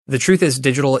The truth is,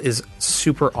 digital is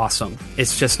super awesome.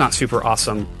 It's just not super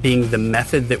awesome being the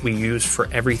method that we use for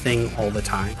everything all the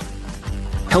time.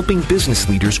 Helping business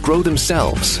leaders grow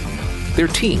themselves, their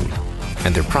team,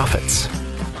 and their profits.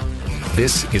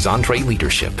 This is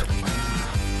EntreLeadership.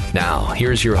 Now,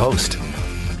 here's your host,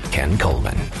 Ken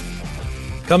Coleman.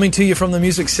 Coming to you from the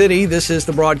Music City, this is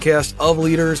the broadcast of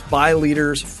Leaders, by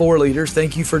Leaders, for Leaders.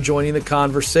 Thank you for joining the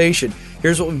conversation.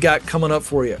 Here's what we've got coming up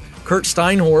for you. Curt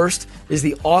Steinhorst is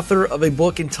the author of a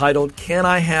book entitled, Can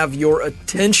I Have Your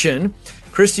Attention?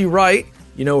 Christy Wright,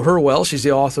 you know her well. She's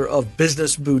the author of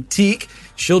Business Boutique.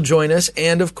 She'll join us.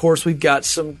 And, of course, we've got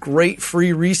some great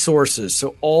free resources.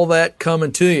 So all that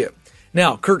coming to you.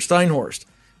 Now, Curt Steinhorst,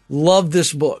 love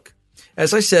this book.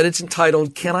 As I said, it's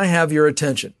entitled, Can I Have Your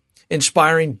Attention?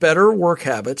 Inspiring better work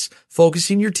habits,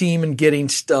 focusing your team, and getting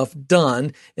stuff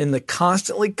done in the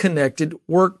constantly connected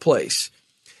workplace.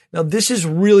 Now, this is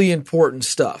really important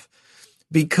stuff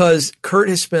because Curt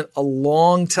has spent a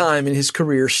long time in his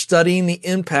career studying the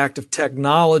impact of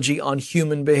technology on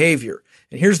human behavior.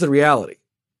 And here's the reality.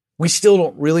 We still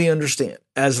don't really understand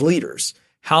as leaders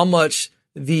how much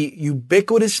the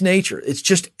ubiquitous nature, it's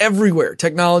just everywhere.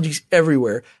 Technology's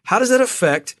everywhere. How does that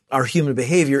affect our human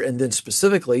behavior? And then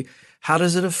specifically, how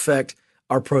does it affect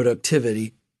our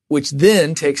productivity? Which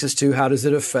then takes us to how does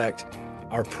it affect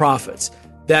our profits?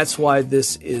 That's why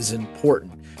this is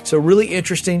important. So really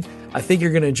interesting. I think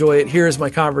you're going to enjoy it. Here is my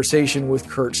conversation with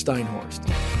Curt Steinhorst.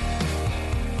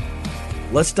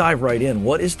 Let's dive right in.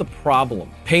 What is the problem?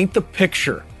 Paint the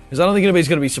picture, because I don't think anybody's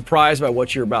going to be surprised by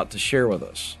what you're about to share with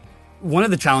us. One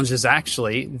of the challenges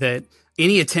actually that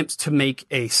any attempt to make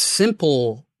a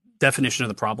simple definition of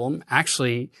the problem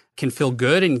actually can feel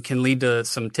good and can lead to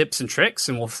some tips and tricks.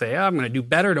 And we'll say, I'm going to do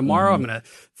better tomorrow. I'm going to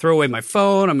throw away my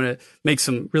phone. I'm going to make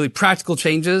some really practical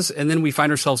changes. And then we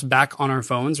find ourselves back on our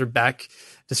phones or back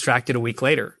distracted a week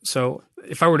later. So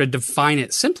if I were to define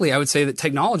it simply, I would say that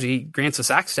technology grants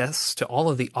us access to all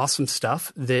of the awesome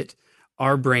stuff that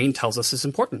our brain tells us is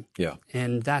important. Yeah.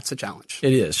 And that's a challenge.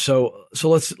 It is. So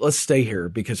let's stay here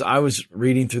because I was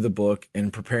reading through the book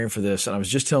and preparing for this. And I was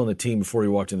just telling the team before we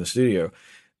walked in the studio,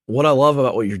 what I love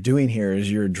about what you're doing here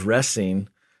is you're addressing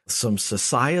some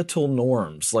societal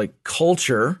norms like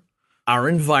culture, our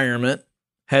environment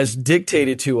has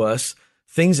dictated to us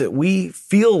things that we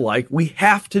feel like we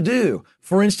have to do.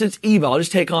 For instance, email. I'll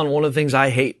just take on one of the things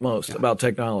I hate most about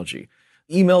technology.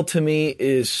 Email to me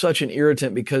is such an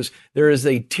irritant because there is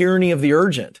a tyranny of the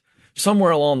urgent.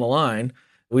 Somewhere along the line,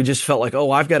 we just felt like,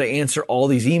 oh, I've got to answer all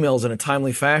these emails in a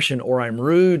timely fashion or I'm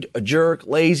rude, a jerk,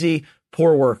 lazy,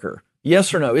 poor worker.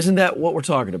 Yes or no? Isn't that what we're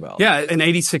talking about? Yeah, and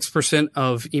 86%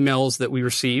 of emails that we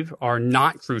receive are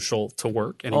not crucial to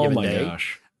work in a given day. Oh my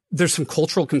gosh. There's some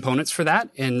cultural components for that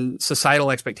and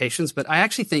societal expectations, but I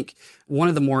actually think one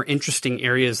of the more interesting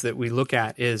areas that we look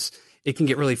at is it can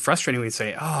get really frustrating when we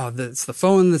say, oh, it's the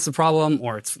phone that's the problem,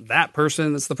 or it's that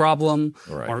person that's the problem.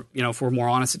 Right. Or, if we're more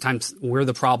honest, at times we're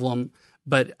the problem.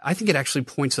 But I think it actually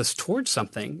points us towards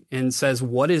something and says,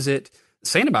 what is it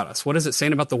saying about us? What is it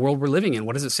saying about the world we're living in?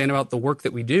 What is it saying about the work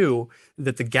that we do,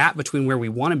 that the gap between where we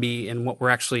want to be and what we're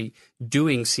actually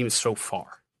doing seems so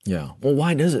far? Yeah. Well,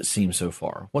 why does it seem so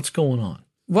far? What's going on?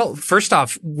 Well, first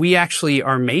off, we actually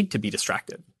are made to be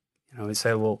distracted. We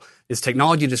say, well, is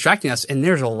technology distracting us? And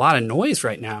there's a lot of noise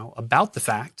right now about the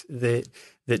fact that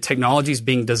technology is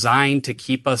being designed to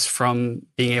keep us from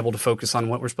being able to focus on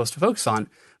what we're supposed to focus on.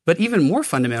 But even more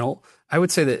fundamental, I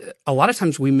would say that a lot of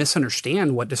times we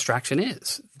misunderstand what distraction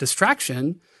is.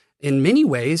 Distraction, in many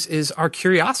ways, is our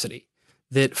curiosity.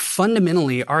 That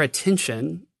fundamentally our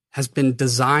attention has been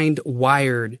designed,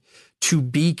 wired to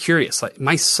be curious. Like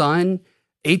my son,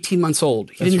 18 months old.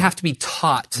 He didn't have to be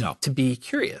taught to be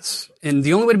curious. And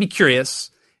the only way to be curious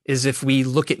is if we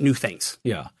look at new things.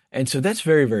 Yeah. And so that's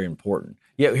very, very important.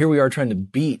 Yet here we are trying to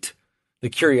beat the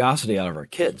curiosity out of our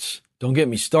kids. Don't get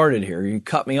me started here. You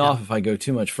cut me off if I go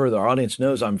too much further. Our audience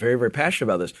knows I'm very, very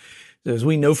passionate about this. As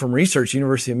we know from research,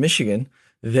 University of Michigan,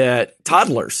 that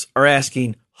toddlers are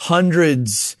asking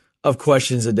hundreds of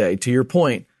questions a day. To your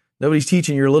point, nobody's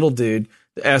teaching your little dude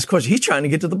to ask questions. He's trying to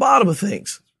get to the bottom of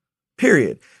things.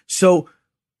 Period. So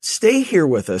stay here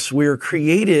with us. We are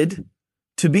created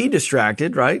to be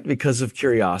distracted, right? Because of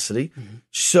curiosity. Mm-hmm.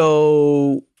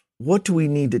 So what do we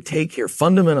need to take here?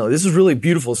 Fundamentally, this is really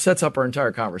beautiful. It sets up our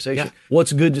entire conversation. Yeah.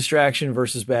 What's good distraction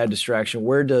versus bad distraction?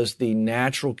 Where does the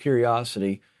natural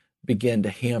curiosity begin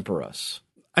to hamper us?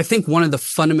 I think one of the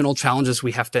fundamental challenges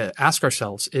we have to ask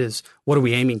ourselves is, what are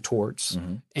we aiming towards?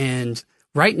 Mm-hmm. And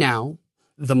right now,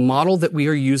 the model that we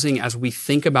are using as we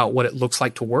think about what it looks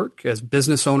like to work as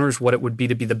business owners, what it would be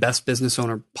to be the best business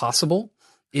owner possible,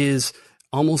 is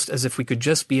almost as if we could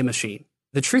just be a machine.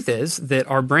 The truth is that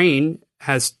our brain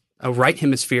has a right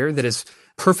hemisphere that is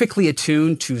perfectly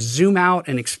attuned to zoom out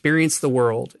and experience the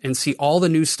world and see all the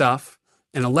new stuff,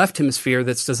 and a left hemisphere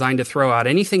that's designed to throw out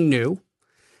anything new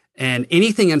and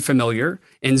anything unfamiliar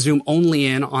and zoom only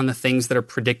in on the things that are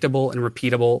predictable and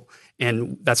repeatable.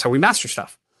 And that's how we master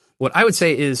stuff. What I would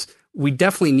say is we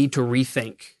definitely need to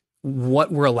rethink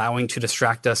what we're allowing to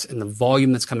distract us and the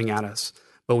volume that's coming at us.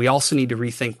 But we also need to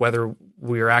rethink whether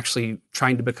we are actually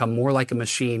trying to become more like a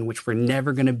machine, which we're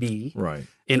never going to be, Right.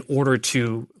 in order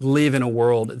to live in a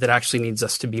world that actually needs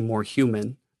us to be more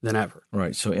human than ever.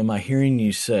 Right. So am I hearing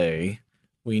you say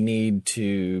we need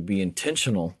to be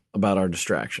intentional about our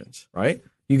distractions, right?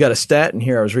 You got a stat in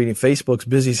here. I was reading Facebook's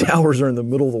busiest hours are in the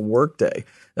middle of the workday.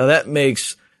 Now that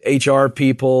makes HR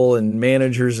people and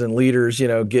managers and leaders,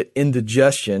 get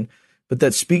indigestion, but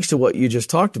that speaks to what you just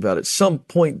talked about. At some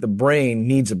point, the brain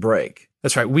needs a break.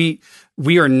 That's right.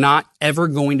 We are not ever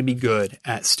going to be good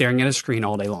at staring at a screen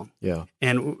all day long. Yeah.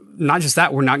 And not just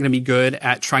that, we're not going to be good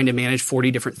at trying to manage 40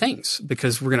 different things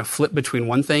because we're going to flip between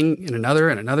one thing and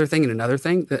another thing and another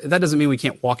thing. That doesn't mean we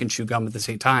can't walk and chew gum at the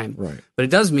same time. Right. But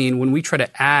it does mean when we try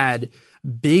to add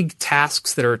big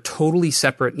tasks that are totally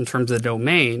separate in terms of the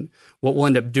domain, what we'll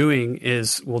end up doing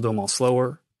is we'll do them all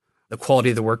slower. The quality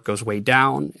of the work goes way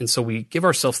down. And so we give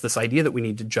ourselves this idea that we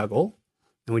need to juggle,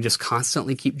 and we just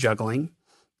constantly keep juggling.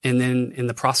 And then in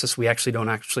the process, we actually don't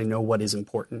actually know what is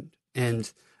important.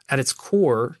 And at its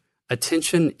core,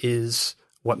 attention is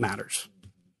what matters.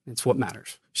 It's what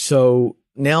matters. So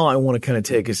now I want to kind of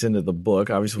take us into the book.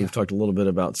 Obviously, we've talked a little bit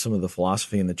about some of the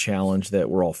philosophy and the challenge that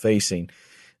we're all facing.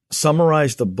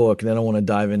 Summarize the book, and then I want to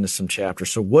dive into some chapters.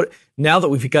 So now that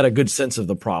we've got a good sense of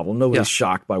the problem, nobody's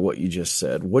shocked by what you just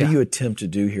said. What do you attempt to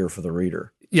do here for the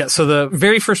reader? Yeah. So the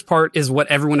very first part is what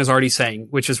everyone is already saying,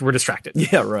 which is we're distracted.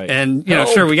 Yeah. Right. And,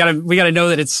 sure, we gotta know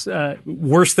that it's,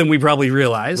 worse than we probably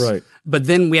realize. Right. But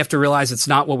then we have to realize it's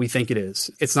not what we think it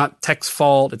is. It's not tech's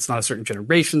fault. It's not a certain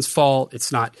generation's fault.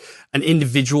 It's not an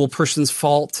individual person's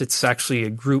fault. It's actually a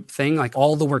group thing. Like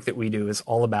all the work that we do is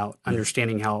all about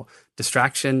understanding how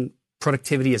distraction,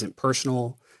 productivity isn't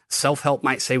personal. Self-help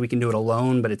might say we can do it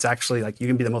alone, but it's actually like you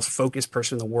can be the most focused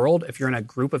person in the world. If you're in a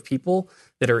group of people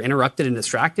that are interrupted and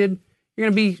distracted, you're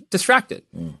going to be distracted.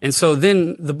 And so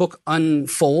then the book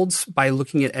unfolds by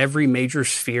looking at every major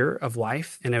sphere of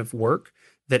life and of work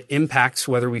that impacts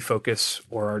whether we focus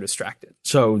or are distracted.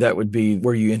 So that would be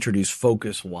where you introduce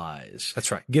focus wise. That's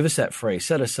right. Give us that phrase.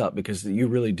 Set us up, because you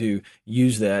really do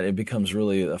use that. It becomes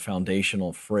really a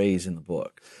foundational phrase in the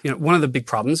book. One of the big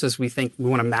problems is we think we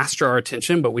want to master our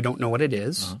attention, but we don't know what it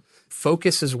is.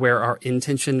 Focus is where our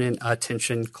intention and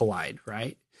attention collide,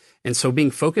 right? And so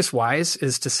being focus wise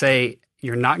is to say,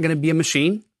 you're not going to be a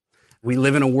machine. We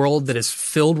live in a world that is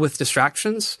filled with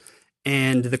distractions.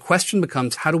 And the question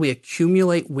becomes, how do we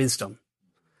accumulate wisdom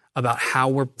about how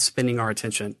we're spending our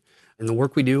attention in the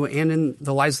work we do and in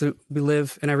the lives that we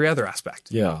live in every other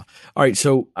aspect? Yeah. All right.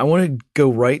 So I want to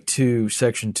go right to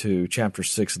section 2, chapter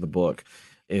 6 of the book.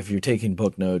 If you're taking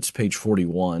book notes, page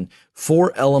 41,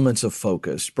 4 elements of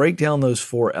focus. Break down those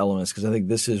 4 elements, because I think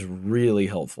this is really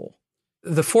helpful.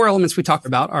 The 4 elements we talked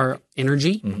about are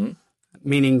energy,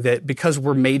 meaning that because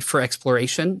we're made for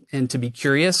exploration and to be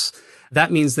curious, that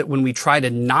means that when we try to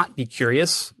not be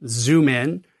curious, zoom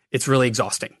in, it's really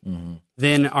exhausting.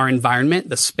 Then our environment,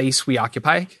 the space we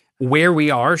occupy, where we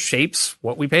are shapes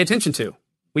what we pay attention to.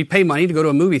 We pay money to go to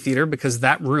a movie theater because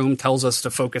that room tells us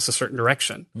to focus a certain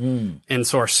direction. And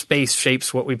so our space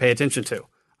shapes what we pay attention to.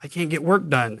 I can't get work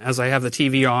done as I have the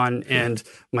TV on and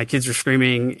my kids are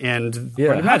screaming and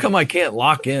how come I can't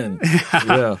lock in?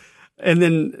 And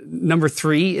then number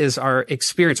 3 is our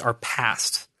experience, our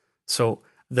past. So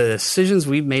the decisions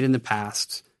we've made in the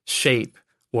past shape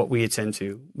what we attend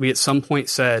to. We at some point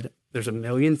said, there's a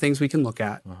million things we can look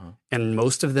at, and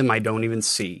most of them I don't even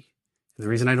see. And the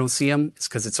reason I don't see them is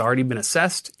because it's already been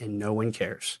assessed and no one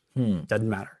cares. Doesn't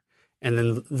matter. And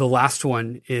then the last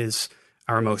one is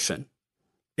our emotion.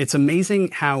 It's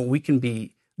amazing how we can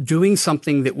be doing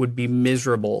something that would be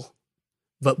miserable,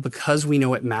 but because we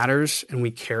know it matters and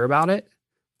we care about it,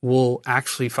 we'll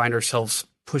actually find ourselves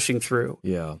pushing through.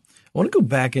 Yeah. I want to go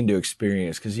back into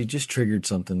experience, because you just triggered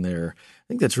something there. I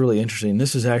think that's really interesting.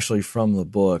 This is actually from the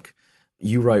book.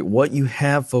 You write, what you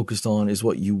have focused on is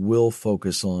what you will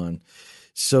focus on.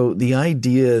 So the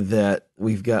idea that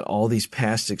we've got all these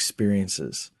past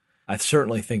experiences, I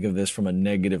certainly think of this from a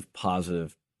negative,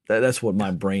 positive. That's what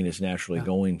my brain is naturally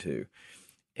going to.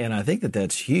 And I think that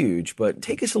that's huge, but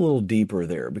take us a little deeper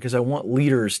there, because I want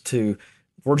leaders to,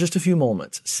 for just a few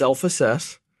moments,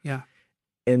 self-assess. Yeah.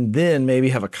 And then maybe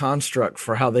have a construct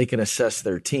for how they can assess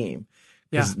their team.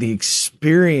 Because the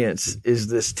experience is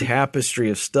this tapestry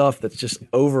of stuff that's just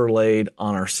overlaid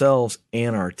on ourselves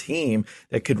and our team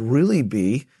that could really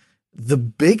be the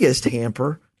biggest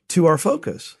hamper to our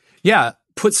focus. Yeah.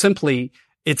 Put simply,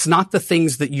 it's not the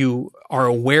things that you are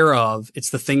aware of. It's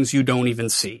the things you don't even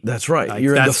see. That's right.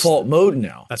 You're in default mode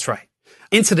now. That's right.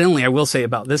 Incidentally, I will say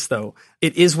about this, though,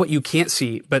 it is what you can't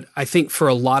see. But I think for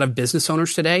a lot of business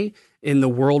owners today, in the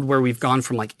world where we've gone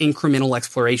from like incremental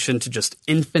exploration to just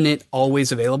infinite,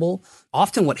 always available,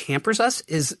 often what hampers us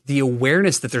is the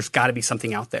awareness that there's got to be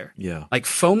something out there. Yeah. Like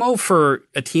FOMO for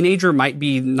a teenager might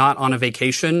be not on a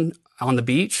vacation on the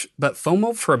beach, but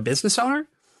FOMO for a business owner,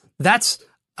 that's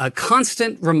a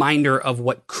constant reminder of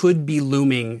what could be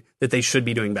looming that they should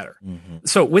be doing better. Mm-hmm.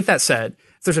 So with that said,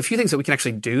 there's a few things that we can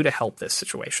actually do to help this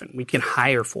situation. We can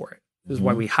hire for it. This is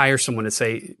why we hire someone to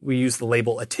say, we use the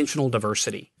label attentional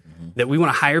diversity, that we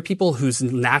want to hire people whose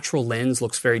natural lens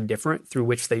looks very different through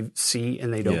which they see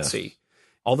and they don't see.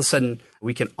 All of a sudden,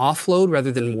 we can offload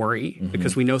rather than worry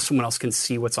because we know someone else can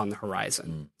see what's on the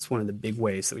horizon. It's one of the big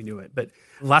ways that we do it. But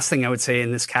the last thing I would say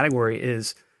in this category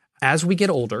is, as we get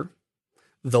older,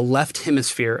 the left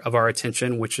hemisphere of our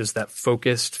attention, which is that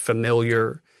focused,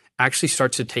 familiar, actually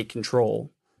starts to take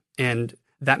control. And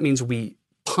that means we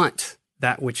punt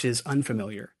that which is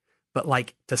unfamiliar. But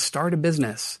like to start a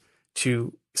business,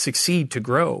 to succeed, to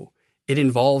grow, it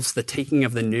involves the taking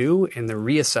of the new and the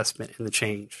reassessment and the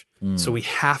change. So we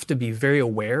have to be very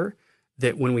aware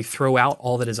that when we throw out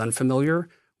all that is unfamiliar,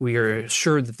 we are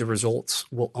assured that the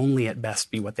results will only at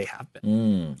best be what they have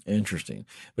been. Interesting.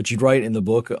 But you'd write in the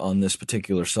book on this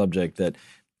particular subject that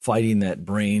fighting that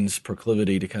brain's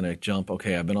proclivity to kind of jump,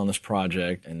 okay, I've been on this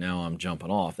project and now I'm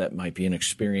jumping off. That might be an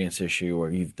experience issue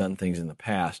or you've done things in the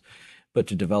past. But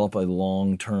to develop a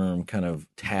long-term kind of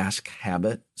task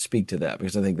habit, speak to that,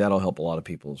 because I think that'll help a lot of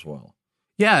people as well.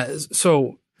 Yeah.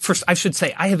 So first, I should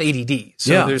say I have ADD.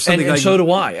 So there's something and so do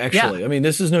I, actually. Yeah. I mean,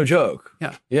 this is no joke.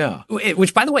 Yeah.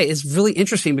 Which, by the way, is really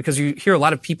interesting because you hear a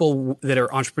lot of people that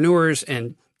are entrepreneurs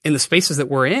and in the spaces that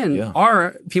we're in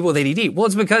are people with ADD. Well,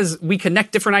 it's because we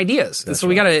connect different ideas. And so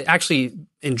we got to actually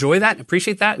enjoy that and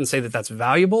appreciate that and say that that's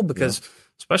valuable because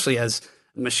especially as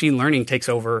machine learning takes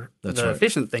over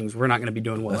efficient things, we're not going to be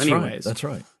doing well anyways. That's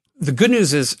right. The good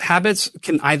news is habits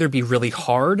can either be really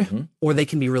hard or they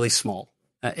can be really small.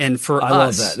 And for us, I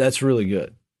love that. That's really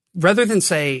good. Rather than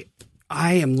say,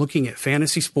 I am looking at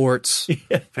fantasy sports,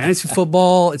 fantasy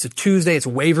football. It's a Tuesday. It's a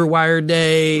waiver wire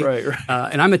day. Right.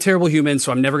 And I'm a terrible human,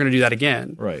 so I'm never going to do that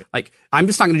again. Right. Like, I'm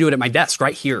just not going to do it at my desk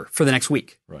right here for the next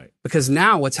week. Right. Because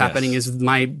now what's happening is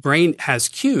my brain has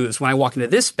cues when I walk into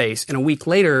this space, and a week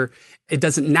later, it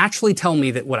doesn't naturally tell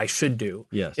me that what I should do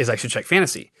is I should check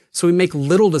fantasy. So we make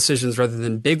little decisions rather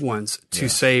than big ones to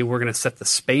say we're going to set the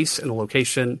space and the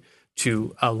location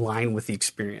to align with the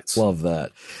experience. Love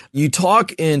that. You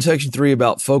talk in section 3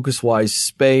 about focus-wise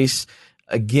space.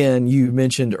 Again, you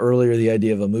mentioned earlier the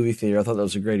idea of a movie theater. I thought that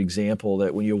was a great example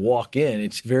that when you walk in,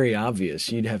 it's very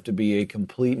obvious. You'd have to be a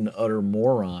complete and utter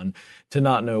moron to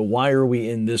not know why are we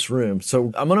in this room.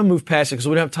 So I'm going to move past it because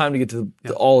we don't have time to get to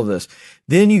all of this.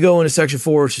 Then you go into section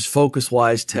 4, which is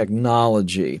focus-wise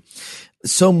technology.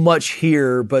 So much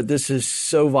here, but this is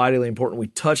so vitally important. We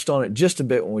touched on it just a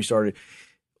bit when we started.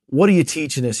 What are you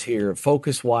teaching us here?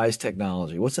 Focus-wise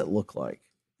technology. What's that look like?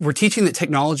 We're teaching that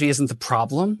technology isn't the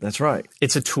problem. That's right.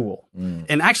 It's a tool.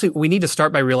 And actually, we need to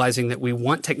start by realizing that we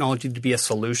want technology to be a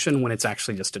solution when it's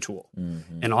actually just a tool.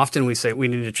 And often we say, we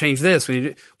need to change this.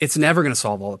 It's never going to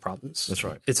solve all the problems. That's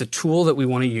right. It's a tool that we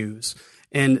want to use.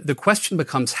 And the question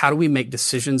becomes, how do we make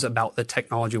decisions about the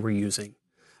technology we're using?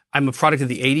 I'm a product of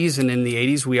the 80s, and in the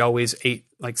 80s, we always ate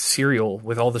like cereal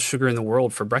with all the sugar in the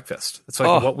world for breakfast. That's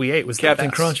like what we ate was Captain the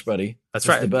best. Crunch, buddy. That's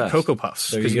right. The best. Cocoa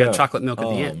Puffs, because you go. got chocolate milk at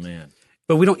the end. Oh, man.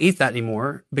 But we don't eat that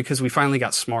anymore because we finally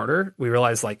got smarter. We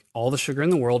realized like all the sugar in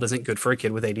the world isn't good for a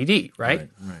kid with ADD, right?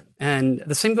 And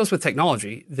the same goes with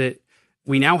technology, that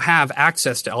we now have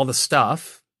access to all the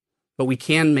stuff, but we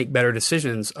can make better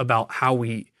decisions about how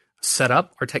we set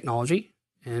up our technology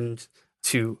and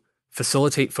to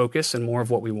facilitate focus and more of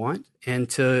what we want and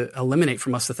to eliminate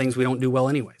from us the things we don't do well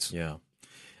anyways. Yeah.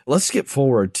 Let's skip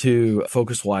forward to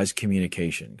focus-wise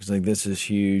communication because I think this is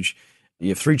huge. You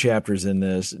have 3 chapters in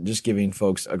this, just giving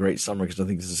folks a great summary because I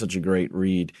think this is such a great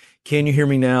read. Can You Hear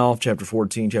Me Now? Chapter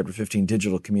 14, Chapter 15,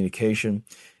 digital communication,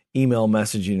 email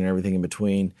messaging and everything in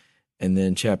between. And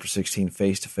then Chapter 16,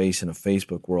 face-to-face in a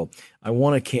Facebook world. I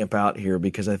want to camp out here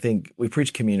because I think we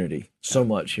preach community so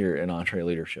much here in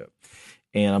EntreLeadership.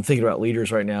 And I'm thinking about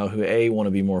leaders right now who, A, want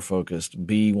to be more focused,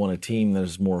 B, want a team that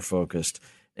is more focused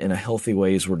in a healthy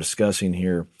way as we're discussing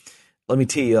here. Let me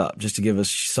tee you up just to give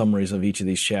us summaries of each of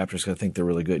these chapters because I think they're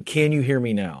really good. Can you hear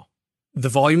me now? The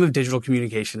volume of digital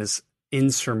communication is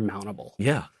insurmountable.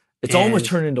 Yeah. It's almost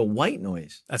turned into white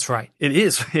noise. That's right. It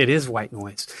is. It is white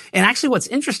noise. And actually what's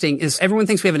interesting is everyone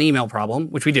thinks we have an email problem,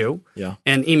 which we do. Yeah.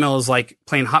 And email is like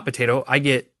playing hot potato. I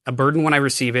get a burden when I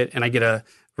receive it and I get a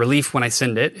relief when I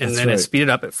send it. And then it's speeded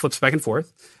up. It flips back and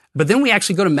forth. But then we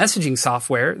actually go to messaging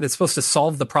software that's supposed to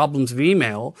solve the problems of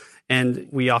email. And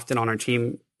we often on our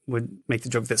team would make the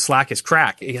joke that Slack is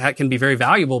crack. That can be very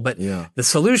valuable, but the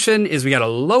solution is we got to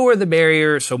lower the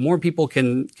barrier so more people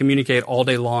can communicate all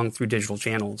day long through digital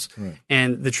channels. Right.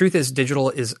 And the truth is digital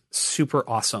is super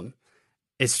awesome.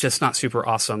 It's just not super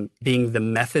awesome being the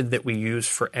method that we use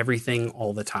for everything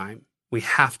all the time. We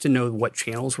have to know what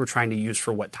channels we're trying to use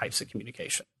for what types of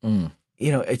communication.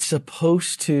 You know, it's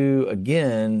supposed to,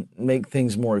 again, make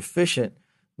things more efficient,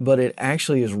 but it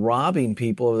actually is robbing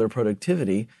people of their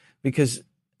productivity because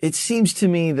it seems to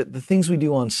me that the things we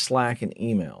do on Slack and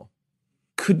email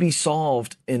could be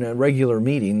solved in a regular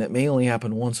meeting that may only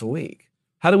happen once a week.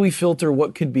 How do we filter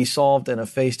what could be solved in a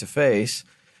face-to-face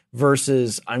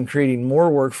versus I'm creating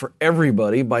more work for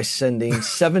everybody by sending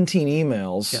 17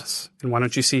 emails? Yes. And why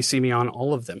don't you CC me on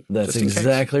all of them? That's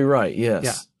exactly right. Yes.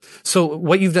 Yeah. So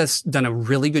what you've just done a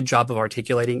really good job of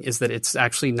articulating is that it's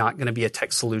actually not going to be a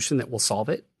tech solution that will solve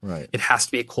it. Right. It has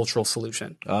to be a cultural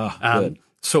solution. Good.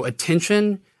 So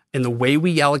attention and the way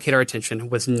we allocate our attention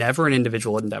was never an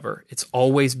individual endeavor. It's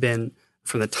always been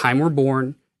from the time we're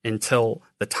born until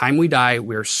the time we die,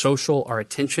 we're social. Our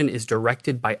attention is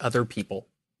directed by other people,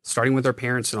 starting with our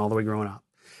parents and all the way growing up.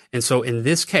 And so in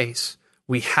this case,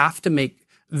 we have to make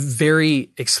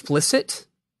very explicit,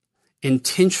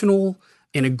 intentional,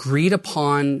 and agreed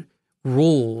upon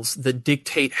rules that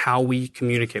dictate how we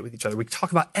communicate with each other. We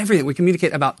talk about everything. We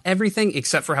communicate about everything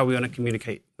except for how we want to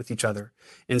communicate with each other.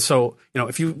 And so,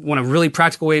 if you want a really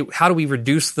practical way, how do we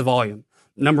reduce the volume?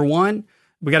 Number one,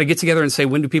 we got to get together and say,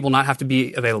 when do people not have to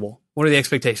be available? What are the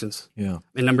expectations? Yeah.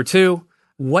 And number two,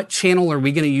 what channel are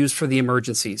we going to use for the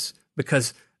emergencies?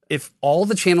 Because if all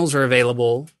the channels are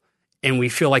available and we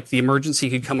feel like the emergency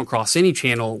could come across any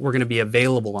channel, we're going to be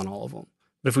available on all of them.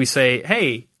 But if we say,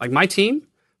 hey, like my team,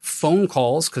 phone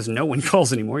calls, because no one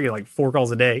calls anymore. You get like 4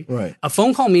 calls a day. Right. A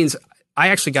phone call means I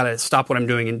actually got to stop what I'm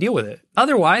doing and deal with it.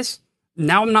 Otherwise,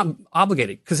 now I'm not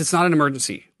obligated because it's not an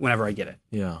emergency whenever I get it.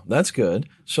 Yeah, that's good.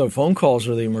 So phone calls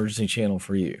are the emergency channel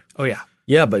for you. Oh, yeah.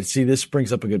 Yeah, but see, this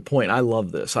brings up a good point. I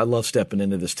love this. I love stepping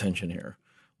into this tension here.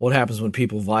 What happens when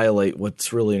people violate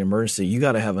what's really an emergency? You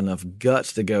got to have enough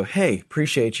guts to go, hey,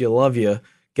 appreciate you, love you,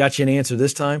 got you an answer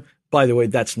this time. By the way,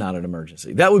 that's not an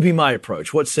emergency. That would be my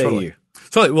approach. What say you?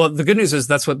 Totally. Well, the good news is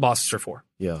that's what bosses are for.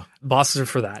 Yeah. Bosses are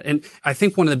for that. And I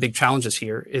think one of the big challenges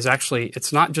here is actually,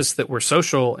 it's not just that we're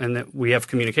social and that we have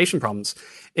communication problems.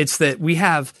 It's that we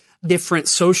have different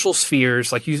social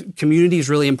spheres. Like community is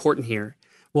really important here.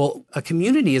 Well, a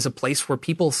community is a place where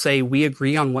people say we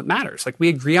agree on what matters. Like we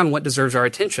agree on what deserves our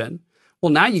attention.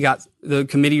 Well, now you got the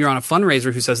committee, you're on a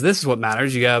fundraiser who says this is what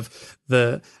matters. You have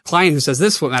the client who says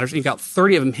this is what matters. You got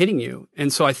 30 of them hitting you.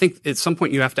 And so I think at some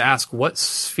point you have to ask what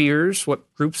spheres,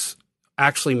 what groups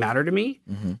actually matter to me.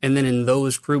 Mm-hmm. And then in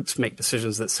those groups make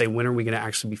decisions that say when are we going to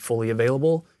actually be fully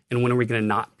available and when are we going to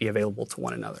not be available to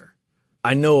one another.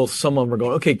 I know some of them are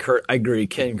going, okay, Curt, I agree.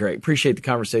 Ken, great. Appreciate the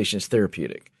conversation. It's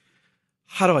therapeutic.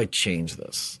 How do I change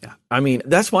this? Yeah. I mean,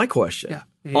 that's my question.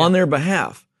 Yeah. On their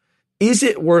behalf. Is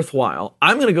it worthwhile?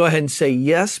 I'm going to go ahead and say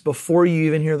yes before you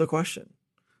even hear the question.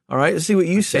 All right. Let's see what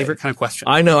you say. Favorite kind of question.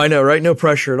 I know, right? No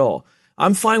pressure at all.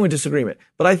 I'm fine with disagreement,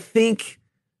 but I think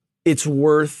it's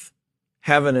worth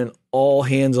having an all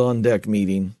hands on deck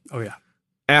meeting. Oh yeah.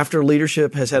 After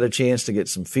leadership has had a chance to get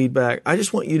some feedback. I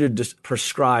just want you to just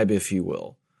prescribe, if you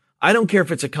will. I don't care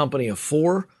if it's a company of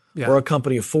 4 or a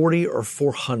company of 40 or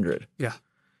 400. Yeah.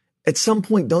 At some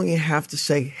point, don't you have to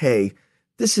say, hey,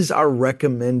 this is our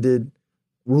recommended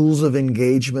rules of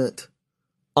engagement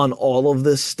on all of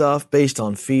this stuff based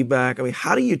on feedback? I mean,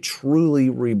 how do you truly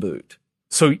reboot?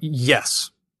 So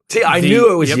yes. See, I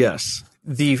knew it was yes.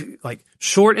 The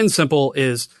short and simple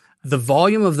is the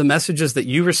volume of the messages that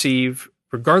you receive,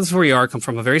 regardless of where you are, come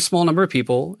from a very small number of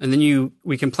people. And then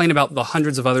we complain about the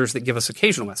hundreds of others that give us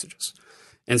occasional messages.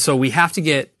 And so we have to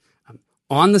get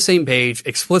on the same page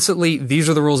explicitly. These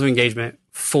are the rules of engagement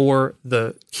for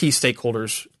the key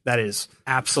stakeholders. That is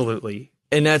absolutely.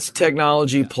 And that's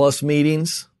technology plus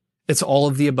meetings. It's all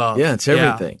of the above. Yeah, it's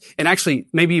everything. Yeah. And actually,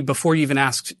 maybe before you even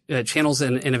ask channels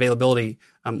and availability,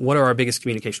 what are our biggest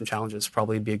communication challenges?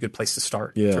 Probably be a good place to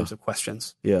start in terms of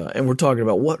questions. Yeah, and we're talking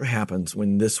about what happens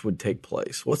when this would take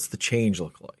place. What's the change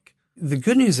look like? The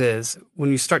good news is when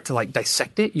you start to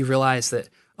dissect it, you realize that,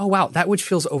 oh, wow, that which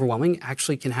feels overwhelming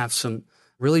actually can have some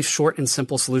really short and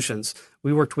simple solutions.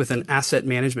 We worked with an asset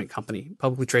management company,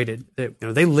 publicly traded, that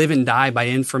they live and die by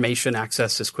information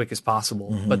access as quick as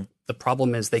possible. Mm-hmm. But the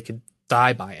problem is they could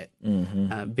die by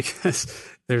it because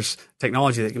there's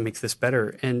technology that can make this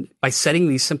better. And by setting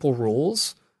these simple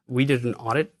rules, we did an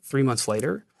audit 3 months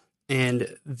later,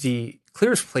 and the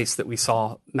clearest place that we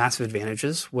saw massive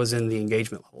advantages was in the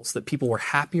engagement levels, that people were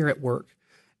happier at work.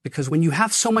 Because when you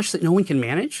have so much that no one can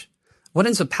manage, what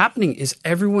ends up happening is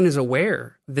everyone is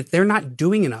aware that they're not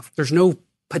doing enough. There's no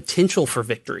potential for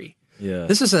victory. Yeah.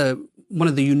 This is one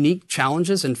of the unique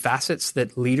challenges and facets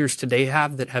that leaders today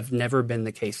have that have never been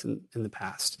the case in the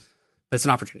past. But it's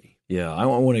an opportunity. Yeah, I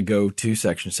want to go to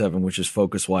Section 7, which is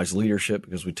focus-wise leadership,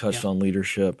 because we touched on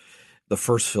leadership. The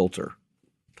first filter.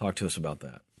 Talk to us about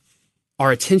that.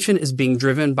 Our attention is being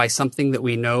driven by something that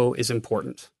we know is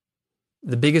important.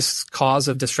 The biggest cause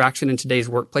of distraction in today's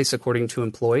workplace, according to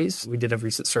employees, we did a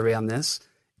recent survey on this,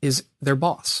 is their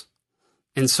boss.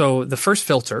 And so the first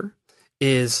filter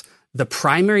is the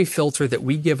primary filter that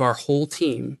we give our whole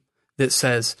team that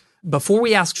says, before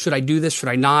we ask, should I do this? Should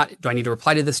I not? Do I need to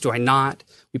reply to this? Do I not?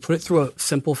 We put it through a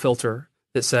simple filter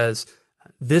that says,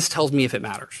 this tells me if it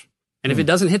matters. And if it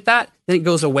doesn't hit that, then it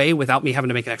goes away without me having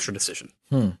to make an extra decision.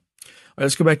 All right,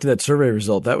 let's go back to that survey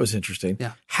result. That was interesting.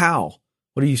 Yeah. How?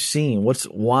 What are you seeing?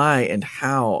 Why and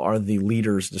how are the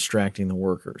leaders distracting the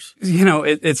workers?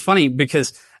 It's funny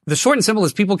because the short and simple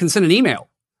is people can send an email.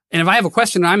 And if I have a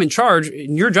question and I'm in charge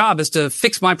and your job is to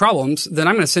fix my problems, then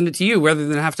I'm going to send it to you rather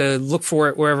than have to look for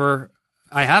it wherever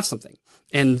I have something.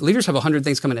 And leaders have 100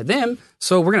 things coming at them,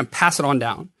 so we're going to pass it on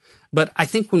down. But I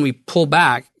think when we pull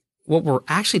back, what we're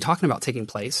actually talking about taking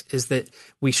place is that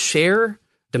we share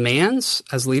demands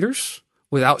as leaders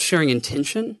without sharing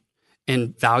intention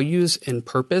and values and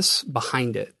purpose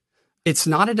behind it. It's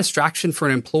not a distraction for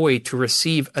an employee to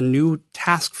receive a new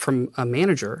task from a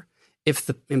manager if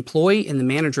the employee and the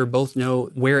manager both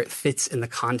know where it fits in the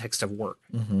context of work.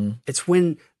 Mm-hmm. It's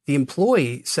when the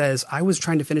employee says, I was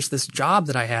trying to finish this job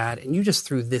that I had, and you just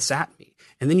threw this at me.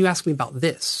 And then you asked me about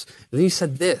this. And then you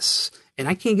said this. And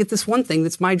I can't get this one thing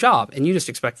that's my job. And you just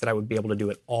expect that I would be able to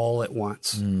do it all at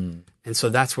once. Mm. And so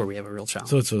that's where we have a real challenge.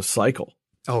 So it's a cycle.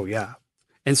 Oh, yeah.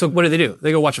 And so what do?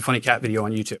 They go watch a funny cat video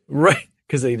on YouTube. Right.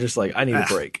 Because they just I need a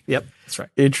break. Yep. That's right.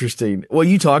 Interesting. Well,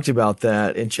 you talked about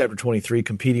that in chapter 23,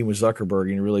 competing with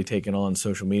Zuckerberg and really taking on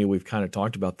social media. We've kind of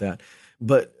talked about that.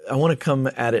 But I want to come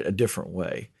at it a different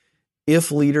way.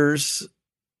 If leaders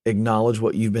acknowledge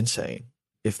what you've been saying,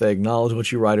 if they acknowledge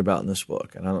what you write about in this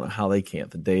book, and I don't know how they can't,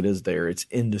 the data is there, it's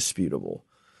indisputable,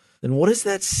 then what does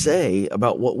that say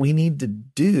about what we need to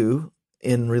do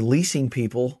in releasing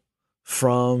people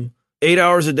from 8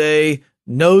 hours a day,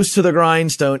 nose to the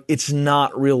grindstone? It's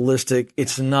not realistic.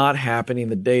 It's not happening.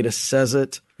 The data says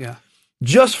it. Yeah.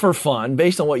 Just for fun,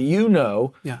 based on what you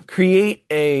know, create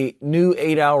a new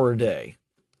 8 hour day.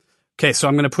 Okay, so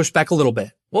I'm going to push back a little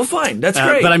bit. Well, fine. That's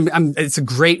great. But it's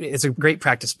a great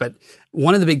practice. But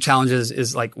one of the big challenges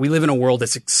is we live in a world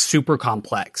that's super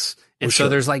complex. And so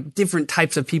there's different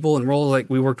types of people and roles.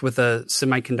 We worked with a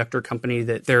semiconductor company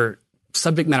that their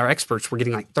subject matter experts were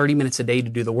getting 30 minutes a day to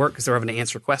do the work because they're having to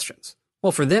answer questions.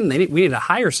 Well, for them, we needed to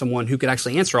hire someone who could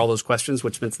actually answer all those questions,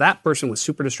 which means that person was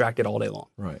super distracted all day long.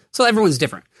 Right. So everyone's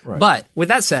different. Right. But with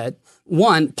that said,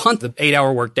 one, punt the 8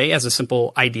 hour workday as a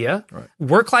simple idea. Right.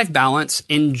 Work-life balance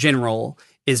in general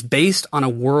is based on a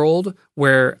world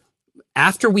where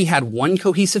after we had one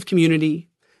cohesive community,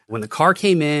 when the car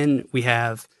came in, we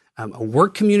have a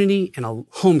work community and a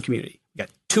home community. We got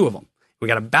two of them. We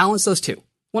got to balance those two.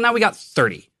 Well, now we got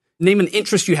 30. Name an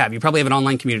interest you have. You probably have an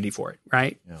online community for it,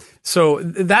 right? Yeah. So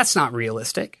that's not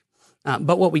realistic.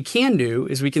 But what we can do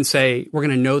is we can say we're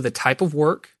going to know the type of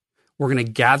work. We're going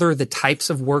to gather the types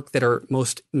of work that are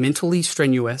most mentally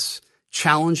strenuous,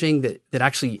 challenging, that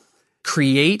actually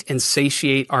create and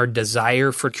satiate our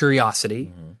desire for curiosity.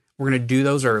 Mm-hmm. We're going to do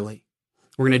those early.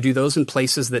 We're going to do those in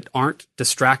places that aren't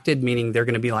distracted, meaning they're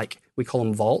going to be we call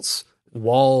them vaults,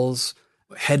 walls,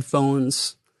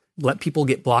 headphones, let people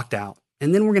get blocked out.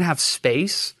 And then we're going to have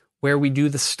space where we do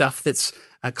the stuff that's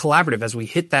collaborative. As we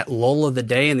hit that lull of the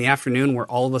day in the afternoon where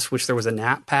all of us wish there was a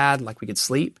nap pad, we could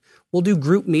sleep, we'll do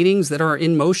group meetings that are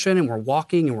in motion and we're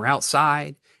walking and we're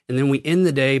outside. And then we end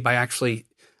the day by actually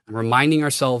reminding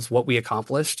ourselves what we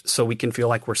accomplished so we can feel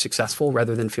like we're successful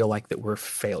rather than feel like that we're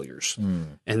failures.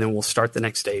 Mm. And then we'll start the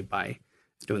next day by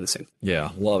doing the same.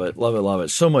 Yeah, love it, love it, love it.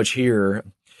 So much here.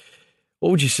 What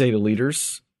would you say to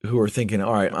leaders who are thinking,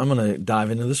 all right, I'm going to dive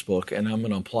into this book and I'm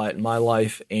going to apply it in my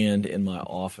life and in my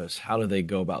office? How do they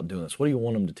go about doing this? What do you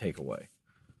want them to take away?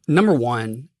 Number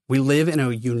one, we live in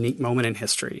a unique moment in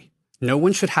history No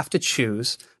one should have to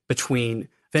choose between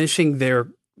finishing their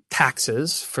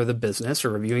taxes for the business or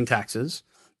reviewing taxes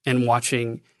and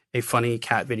watching a funny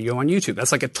cat video on YouTube.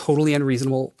 That's like a totally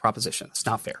unreasonable proposition. It's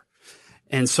not fair.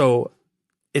 And so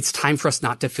it's time for us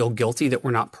not to feel guilty that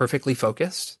we're not perfectly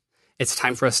focused. It's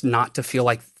time for us not to feel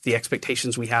like the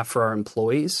expectations we have for our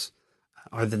employees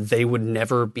are that they would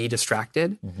never be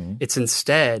distracted. It's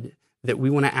instead that we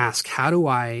want to ask, how do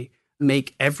I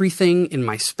make everything in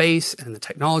my space and the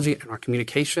technology and our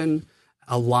communication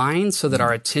align so that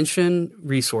our attention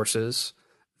resources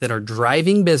that are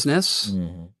driving business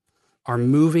are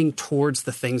moving towards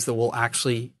the things that will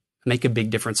actually make a big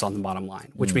difference on the bottom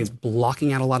line, which means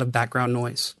blocking out a lot of background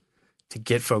noise to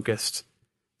get focused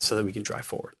so that we can drive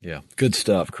forward. Yeah, good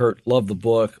stuff. Curt, love the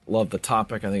book, love the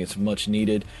topic. I think it's much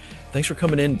needed. Thanks for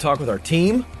coming in and talk with our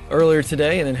team earlier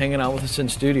today and then hanging out with us in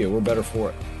studio. We're better for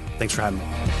it. Thanks for having me.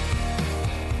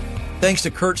 Thanks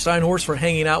to Curt Steinhorst for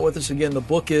hanging out with us. Again, the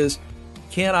book is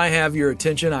Can I Have Your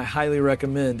Attention? I highly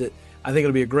recommend it. I think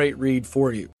it'll be a great read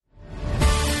for you.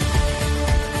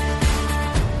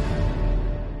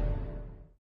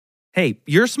 Hey,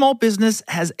 your small business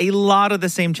has a lot of the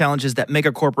same challenges that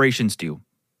mega corporations do,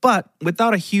 but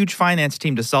without a huge finance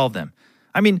team to solve them.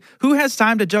 I mean, who has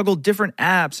time to juggle different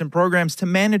apps and programs to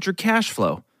manage your cash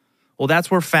flow? Well,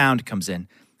 that's where Found comes in.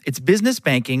 It's business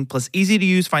banking plus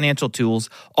easy-to-use financial tools,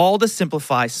 all to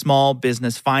simplify small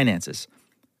business finances.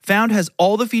 Found has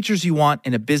all the features you want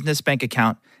in a business bank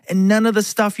account and none of the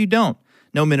stuff you don't.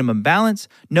 No minimum balance,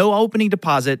 no opening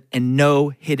deposit, and no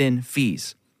hidden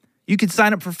fees. You can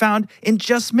sign up for Found in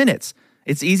just minutes.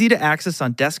 It's easy to access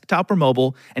on desktop or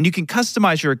mobile, and you can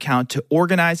customize your account to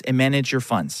organize and manage your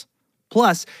funds.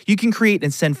 Plus, you can create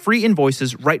and send free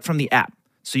invoices right from the app,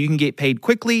 so you can get paid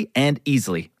quickly and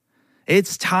easily.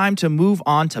 It's time to move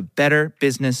on to better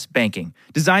business banking,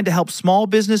 designed to help small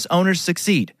business owners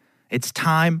succeed. It's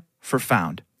time for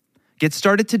Found. Get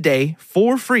started today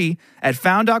for free at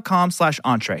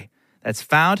found.com/entree. That's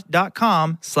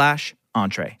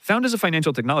found.com/entree. Found is a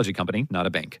financial technology company, not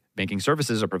a bank. Banking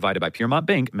services are provided by Piermont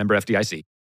Bank, member FDIC.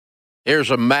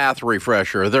 Here's a math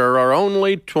refresher. There are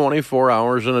only 24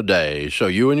 hours in a day, so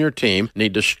you and your team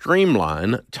need to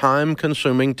streamline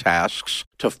time-consuming tasks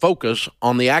to focus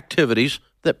on the activities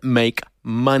that make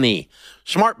money.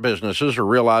 Smart businesses are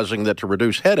realizing that to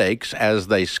reduce headaches as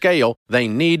they scale, they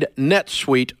need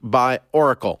NetSuite by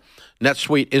Oracle.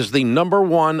 NetSuite is the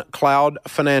 #1 cloud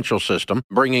financial system,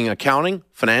 bringing accounting,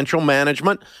 financial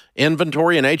management,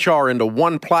 inventory, and HR into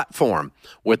one platform.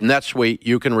 With NetSuite,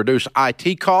 you can reduce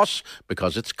IT costs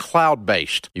because it's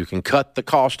cloud-based. You can cut the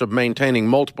cost of maintaining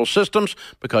multiple systems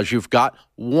because you've got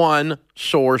one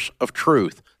source of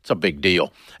truth. It's a big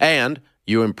deal. And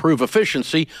you improve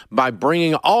efficiency by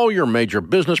bringing all your major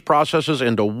business processes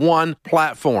into one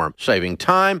platform, saving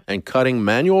time and cutting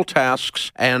manual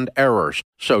tasks and errors.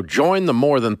 So join the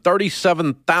more than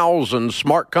 37,000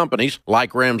 smart companies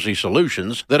like Ramsey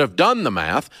Solutions that have done the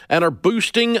math and are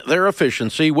boosting their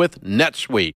efficiency with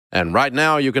NetSuite. And right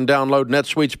now you can download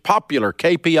NetSuite's popular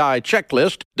KPI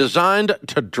checklist designed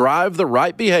to drive the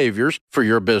right behaviors for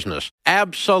your business.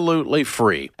 Absolutely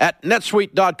free at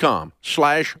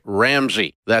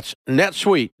netsuite.com/Ramsey. That's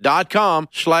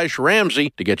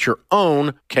netsuite.com/Ramsey to get your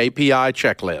own KPI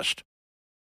checklist.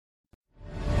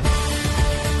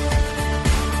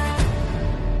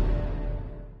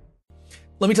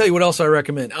 Let me tell you what else I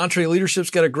recommend.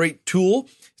 EntreLeadership's got a great tool.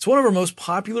 It's one of our most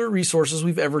popular resources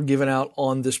we've ever given out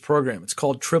on this program. It's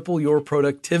called Triple Your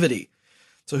Productivity.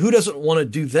 So who doesn't want to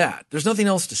do that? There's nothing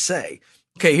else to say.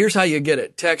 Okay, here's how you get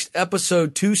it. Text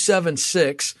episode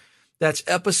 276. That's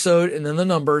episode and then the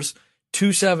numbers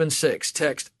 276.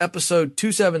 Text episode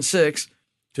 276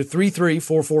 to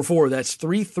 33444. That's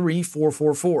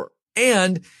 33444.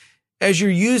 And as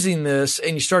you're using this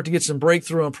and you start to get some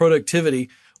breakthrough on productivity,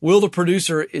 Will, the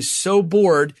producer, is so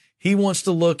bored, he wants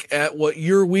to look at what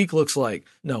your week looks like.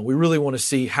 No, we really want to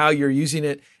see how you're using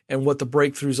it and what the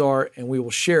breakthroughs are, and we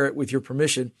will share it with your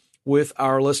permission with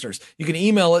our listeners. You can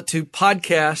email it to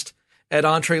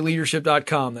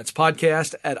podcast@entreleadership.com. That's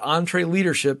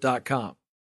podcast@entreleadership.com.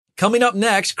 Coming up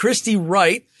next, Christy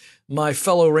Wright, my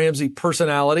fellow Ramsey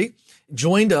personality,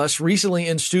 joined us recently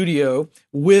in studio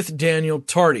with Daniel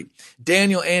Tardy.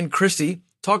 Daniel and Christy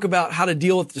talk about how to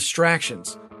deal with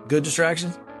distractions. Good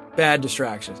distractions, bad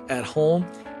distractions, at home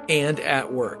and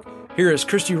at work. Here is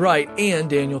Christy Wright and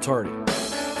Daniel Tardy.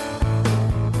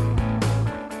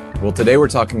 Well, today we're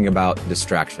talking about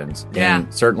distractions. Yeah.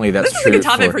 And certainly that's This is true. a good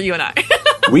topic for you and I.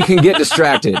 We can get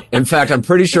distracted. In fact, I'm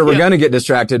pretty sure we're going to get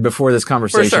distracted before this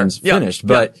conversation's Yep. finished.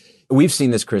 But we've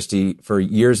seen this, Christy, for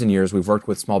years and years. We've worked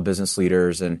with small business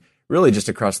leaders and really just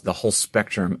across the whole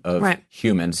spectrum of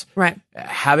humans. Right.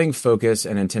 Having focus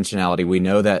and intentionality, we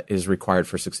know that is required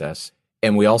for success.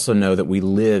 And we also know that we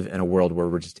live in a world where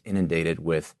we're just inundated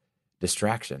with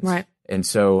distractions. Right. And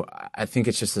so I think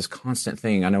it's just this constant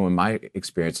thing. I know in my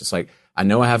experience, it's like, I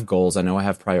know I have goals, I know I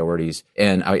have priorities,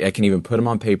 and I can even put them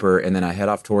on paper, and then I head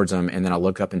off towards them, and then I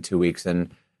look up in 2 weeks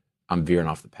and I'm veering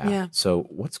off the path. Yeah. So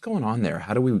what's going on there?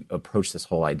 How do we approach this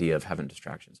whole idea of having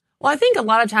distractions? Well, I think a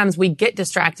lot of times we get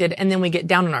distracted and then we get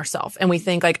down on ourselves and we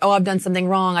think like, oh, I've done something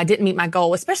wrong. I didn't meet my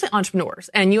goal, especially entrepreneurs.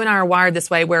 And you and I are wired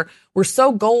this way where we're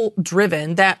so goal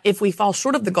driven that if we fall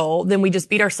short of the goal, then we just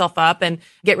beat ourselves up and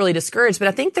get really discouraged. But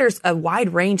I think there's a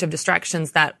wide range of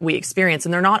distractions that we experience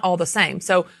and they're not all the same.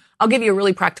 So I'll give you a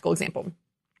really practical example.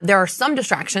 There are some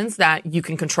distractions that you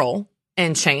can control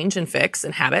and change and fix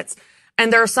and habits.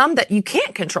 And there are some that you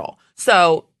can't control.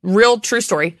 So real true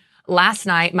story. Last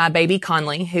night, my baby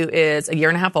Conley, who is a year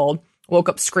and a half old, woke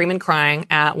up screaming, crying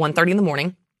at 1:30 in the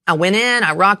morning. I went in,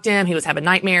 I rocked him. He was having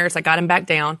nightmares. I got him back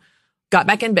down, got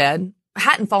back in bed. I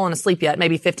hadn't fallen asleep yet.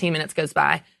 Maybe 15 minutes goes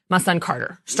by. My son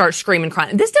Carter starts screaming,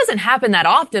 crying. This doesn't happen that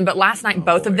often, but last night,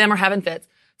 both of them are having fits.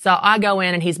 So I go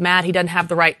in and he's mad. He doesn't have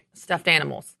the right stuffed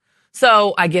animals.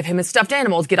 So I give him his stuffed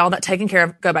animals, get all that taken care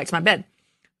of, go back to my bed.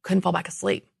 Couldn't fall back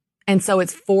asleep. And so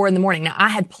it's 4 a.m. Now I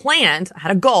had planned, I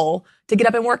had a goal to get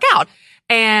up and work out.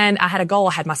 And I had a goal.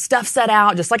 I had my stuff set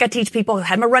out, just like I teach people. I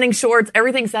had my running shorts,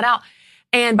 everything set out.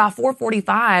 And by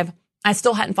 4:45, I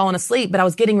still hadn't fallen asleep, but I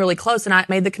was getting really close. And I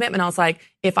made the commitment. I was like,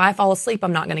 if I fall asleep,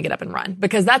 I'm not going to get up and run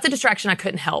because that's a distraction I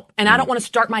couldn't help. And I don't want to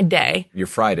start my day. You're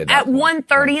fried at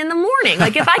 1:30 in the morning.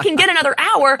 Like if I can get another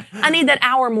hour, I need that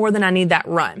hour more than I need that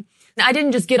run. Now, I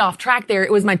didn't just get off track there.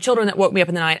 It was my children that woke me up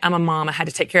in the night. I'm a mom. I had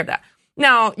to take care of that.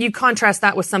 Now, you contrast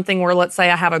that with something where, let's say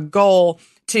I have a goal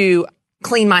to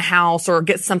clean my house or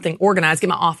get something organized, get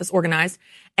my office organized,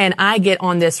 and I get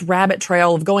on this rabbit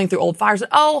trail of going through old files. And,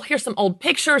 oh, here's some old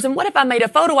pictures, and what if I made a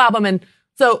photo album? And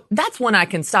so that's when I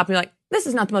can stop and be like, this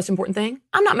is not the most important thing.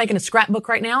 I'm not making a scrapbook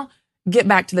right now. Get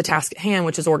back to the task at hand,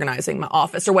 which is organizing my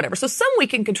office or whatever. So some we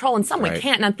can control and some we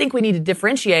can't. And I think we need to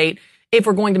differentiate if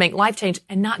we're going to make life change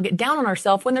and not get down on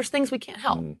ourselves when there's things we can't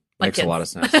help. Makes a lot of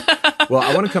sense. Well,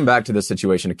 I want to come back to the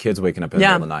situation of kids waking up in the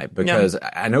middle of the night because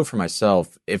I know for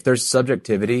myself, if there's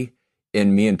subjectivity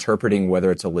in me interpreting whether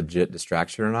it's a legit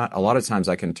distraction or not, a lot of times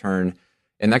I can turn,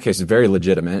 in that case, it's very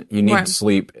legitimate. You need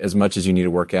sleep as much as you need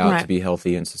to work out to be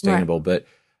healthy and sustainable. But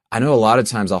I know a lot of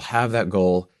times I'll have that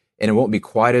goal and it won't be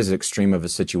quite as extreme of a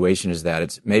situation as that.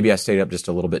 It's maybe I stayed up just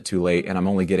a little bit too late and I'm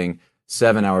only getting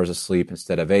 7 hours of sleep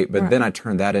instead of 8. But then I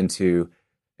turn that into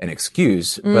an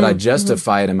excuse, but I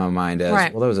justify it in my mind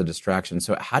as, well, that was a distraction.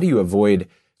 So how do you avoid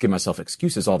give myself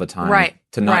excuses all the time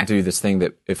to not do this thing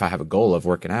that if I have a goal of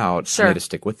working out, I need to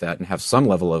stick with that and have some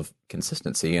level of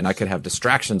consistency. And I could have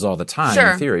distractions all the time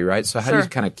in theory, right? So how do you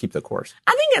kind of keep the course?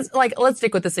 I think it's like, let's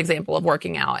stick with this example of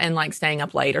working out and like staying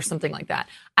up late or something like that.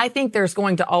 I think there's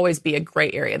going to always be a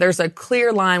gray area. There's a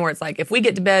clear line where it's like, if we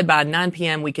get to bed by 9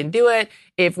 p.m., we can do it.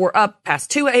 If we're up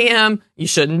past 2 a.m., you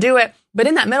shouldn't do it. But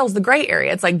in that middle is the gray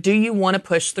area. It's like, do you want to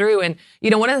push through? And, you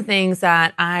know, one of the things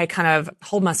that I kind of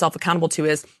hold myself accountable to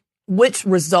is which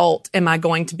result am I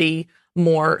going to be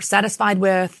more satisfied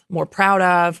with, more proud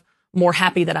of, more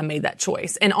happy that I made that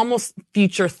choice, and almost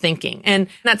future thinking. And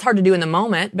that's hard to do in the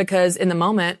moment because in the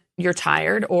moment you're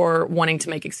tired or wanting to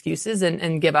make excuses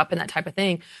and give up and that type of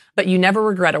thing. But you never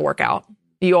regret a workout.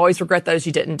 You always regret those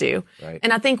you didn't do. Right.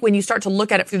 And I think when you start to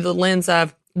look at it through the lens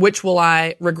of which will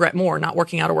I regret more, not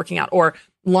working out or working out, or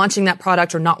launching that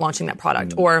product or not launching that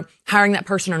product, or hiring that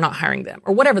person or not hiring them,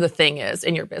 or whatever the thing is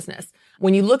in your business.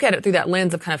 When you look at it through that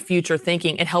lens of kind of future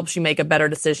thinking, it helps you make a better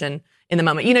decision in the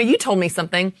moment. You know, you told me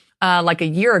something like a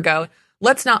year ago,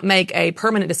 let's not make a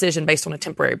permanent decision based on a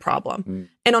temporary problem.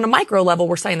 And on a micro level,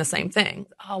 we're saying the same thing.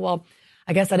 Oh, well,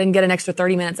 I guess I didn't get an extra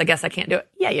 30 minutes. I guess I can't do it.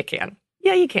 Yeah, you can.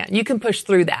 Yeah, you can. You can push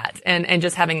through that and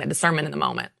just having that discernment in the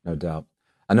moment. No doubt.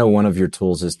 I know one of your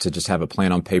tools is to just have a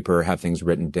plan on paper, have things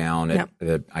written down,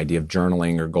 the idea of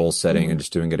journaling or goal setting and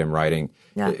just doing it in writing.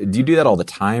 Do you do that all the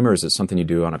time, or is it something you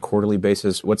do on a quarterly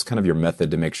basis? What's kind of your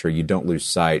method to make sure you don't lose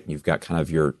sight and you've got kind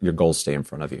of your goals stay in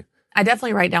front of you? I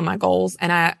definitely write down my goals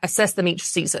and I assess them each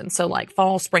season. So like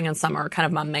fall, spring, and summer are kind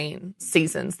of my main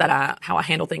seasons how I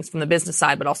handle things from the business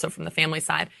side, but also from the family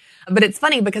side. But it's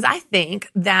funny because I think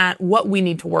that what we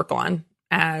need to work on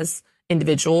as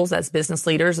individuals, as business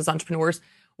leaders, as entrepreneurs,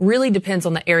 really depends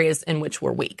on the areas in which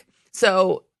we're weak.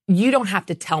 So you don't have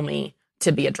to tell me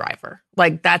to be a driver.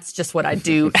 Like that's just what I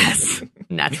do as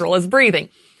natural as breathing.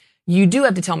 you do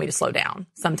have to tell me to slow down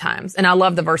sometimes. And I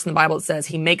love the verse in the Bible that says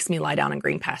he makes me lie down in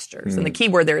green pastures. And the key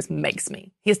word there is makes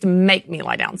me. He has to make me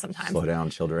lie down sometimes. Slow down,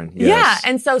 children. Yes. Yeah.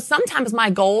 And so sometimes my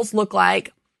goals look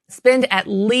like spend at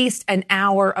least an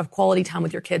hour of quality time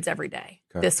with your kids every day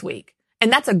this week.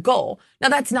 And that's a goal. Now,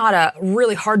 that's not a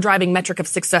really hard driving metric of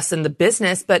success in the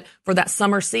business, but for that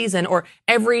summer season or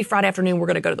every Friday afternoon, we're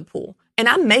going to go to the pool. And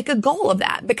I make a goal of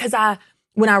that because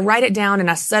when I write it down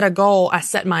and I set a goal, I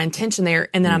set my intention there,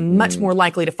 and then I'm much more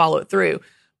likely to follow it through.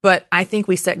 But I think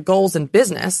we set goals in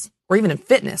business or even in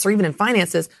fitness or even in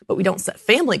finances, but we don't set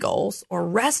family goals or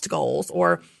rest goals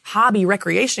or hobby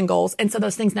recreation goals. And so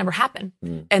those things never happen.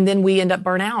 And then we end up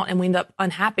burnt out and we end up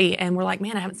unhappy. And we're like,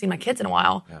 man, I haven't seen my kids in a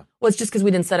while. Yeah. Well, it's just because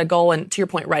we didn't set a goal. And to your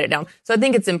point, write it down. So I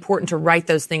think it's important to write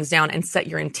those things down and set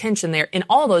your intention there in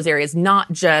all those areas,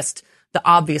 not just the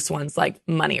obvious ones like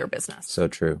money or business. So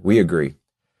true. We agree.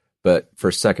 But for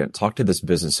a second, talk to this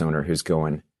business owner who's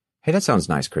going, hey, that sounds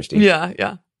nice, Christy.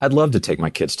 Yeah. I'd love to take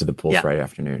my kids to the pool Friday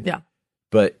afternoon. Yeah.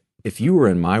 But if you were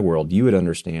in my world, you would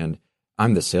understand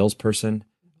I'm the salesperson.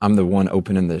 I'm the one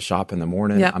opening the shop in the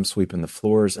morning. Yep. I'm sweeping the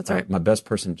floors. That's right. My best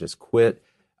person just quit.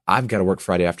 I've got to work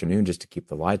Friday afternoon just to keep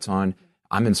the lights on.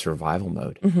 I'm in survival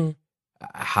mode. Mm-hmm.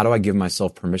 How do I give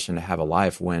myself permission to have a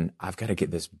life when I've got to get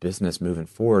this business moving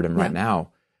forward? And right now,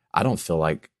 I don't feel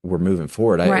like we're moving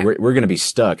forward. We're going to be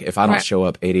stuck if I don't show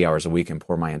up 80 hours a week and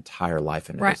pour my entire life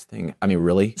into this thing. I mean,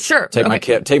 really? Sure. Take my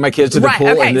kids to the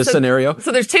pool in this scenario.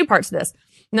 So there's two parts to this.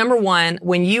 Number one,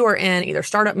 when you are in either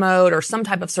startup mode or some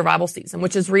type of survival season,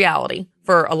 which is reality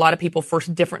for a lot of people for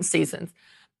different seasons,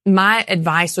 my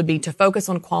advice would be to focus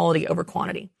on quality over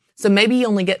quantity. So maybe you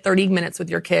only get 30 minutes with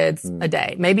your kids a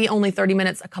day, maybe only 30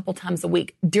 minutes a couple times a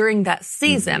week during that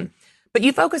season. But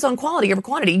you focus on quality over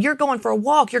quantity. You're going for a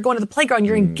walk. You're going to the playground.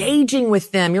 You're engaging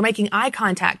with them. You're making eye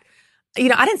contact. You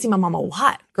know, I didn't see my mom a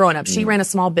lot growing up. She ran a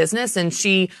small business and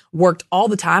she worked all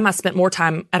the time. I spent more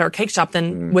time at our cake shop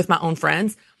than with my own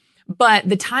friends. But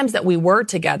the times that we were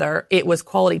together, it was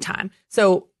quality time.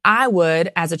 So I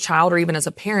would, as a child or even as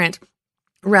a parent,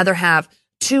 rather have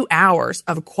 2 hours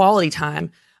of quality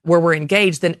time where we're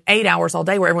engaged than 8 hours all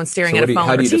day where everyone's staring at a phone or TV.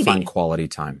 How do you define quality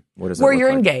time? What does that where look you're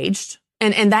like? Engaged.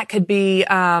 And that could be, making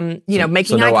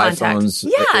no eye contact. iPhones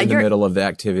in the middle of the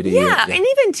activity. Yeah. And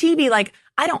even TV, like,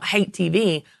 I don't hate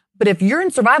TV, but if you're in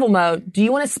survival mode, do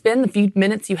you want to spend the few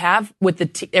minutes you have with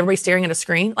everybody staring at a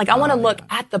screen? Like, I want to look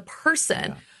at the person.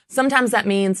 Yeah. Sometimes that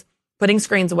means putting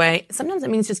screens away. Sometimes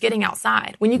it means just getting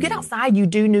outside. When you get outside, you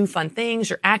do new fun things.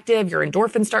 You're active. Your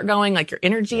endorphins start going. Like, your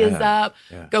energy is up.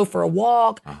 Yeah. Go for a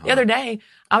walk. The other day,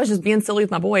 I was just being silly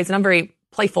with my boys, and I'm very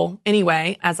playful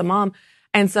anyway as a mom.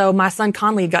 And so my son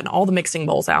Conley had gotten all the mixing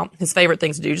bowls out. His favorite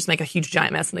things to do, just make a huge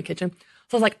giant mess in the kitchen. So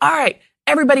I was like, all right,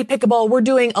 everybody pick a bowl. We're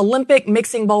doing Olympic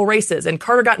mixing bowl races. And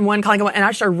Carter got in one, Conley got one, and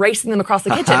I started racing them across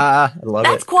the kitchen. I love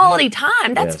That's quality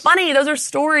time. That's funny. Those are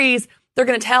stories they're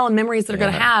going to tell and memories they're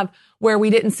going to have where we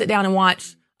didn't sit down and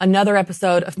watch another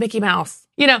episode of Mickey Mouse.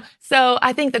 You know, so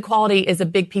I think the quality is a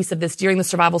big piece of this during the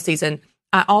survival season.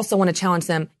 I also want to challenge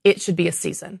them. It should be a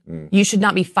season. You should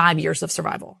not be 5 years of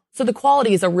survival. So the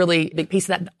quality is a really big piece of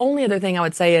that. The only other thing I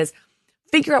would say is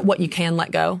figure out what you can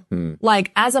let go.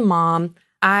 Like, as a mom,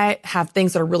 I have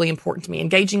things that are really important to me.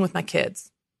 Engaging with my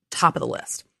kids, top of the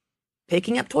list.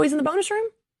 Picking up toys in the bonus room?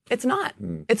 It's not.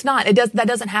 It's not. That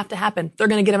doesn't have to happen. They're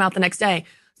going to get them out the next day.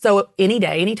 So any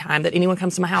day, any time that anyone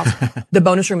comes to my house, the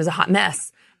bonus room is a hot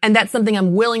mess. And that's something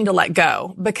I'm willing to let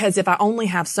go, because if I only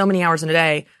have so many hours in a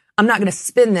day, I'm not going to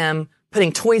spend them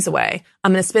putting toys away.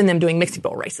 I'm going to spend them doing mixing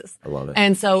bowl races. I love it.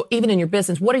 And so even in your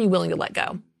business, what are you willing to let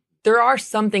go? There are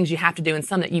some things you have to do and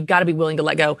some that you've got to be willing to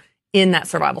let go in that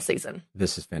survival season.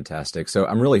 This is fantastic. So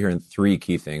I'm really hearing three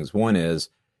key things. One is,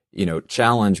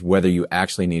 challenge whether you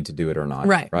actually need to do it or not.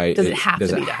 Right. Does it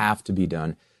have to be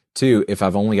done? Two, if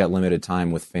I've only got limited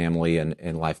time with family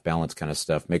and life balance kind of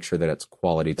stuff, make sure that it's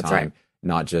quality time. That's right.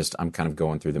 Not just I'm kind of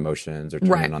going through the motions or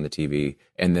turning on the TV.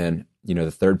 And then,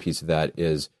 the third piece of that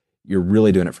is you're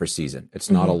really doing it for a season.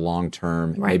 It's not a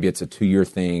long-term, maybe it's a 2-year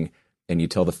thing, and you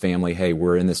tell the family, hey,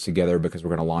 we're in this together because we're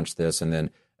going to launch this. And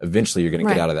then eventually you're going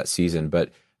to get out of that season.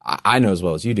 But I know as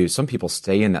well as you do, some people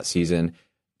stay in that season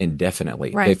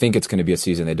indefinitely. They think it's going to be a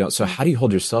season. They don't. So how do you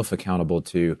hold yourself accountable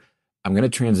to, I'm going to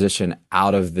transition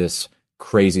out of this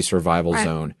crazy survival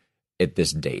zone at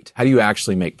this date? How do you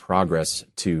actually make progress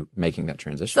to making that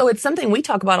transition? So it's something we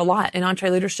talk about a lot in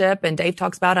EntreLeadership, and Dave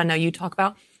talks about, I know you talk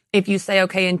about. If you say,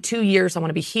 okay, in 2 years, I want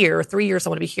to be here, or 3 years,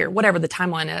 I want to be here, whatever the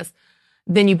timeline is,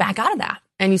 then you back out of that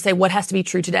and you say, what has to be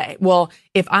true today? Well,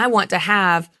 if I want to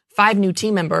have 5 new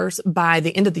team members by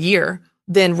the end of the year,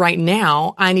 then right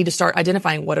now I need to start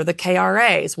identifying what are the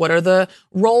KRAs, what are the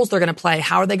roles they're going to play,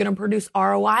 how are they going to produce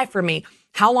ROI for me,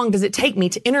 how long does it take me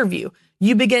to interview?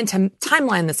 You begin to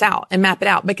timeline this out and map it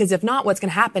out, because if not, what's going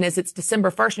to happen is it's December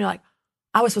 1st and you're like,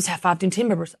 I was supposed to have 5 new team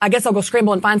members. I guess I'll go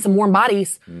scramble and find some warm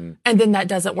bodies. And then that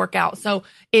doesn't work out. So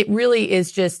it really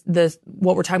is just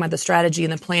what we're talking about, the strategy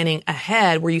and the planning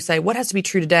ahead, where you say, what has to be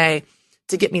true today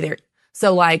to get me there?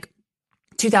 So like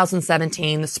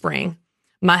 2017, the spring,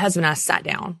 my husband and I sat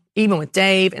down, even with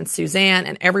Dave and Suzanne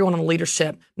and everyone on the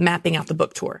leadership, mapping out the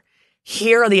book tour.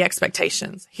 Here are the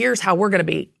expectations. Here's how we're going to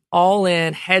be all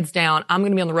in, heads down. I'm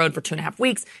going to be on the road for 2.5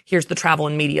 weeks. Here's the travel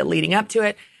and media leading up to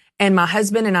it. And my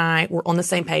husband and I were on the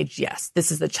same page. Yes,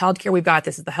 this is the childcare we've got.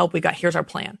 This is the help we got. Here's our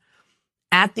plan.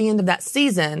 At the end of that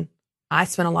season, I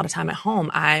spent a lot of time at home.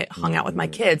 I hung out with my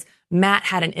kids. Matt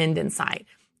had an end in sight.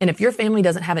 And if your family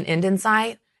doesn't have an end in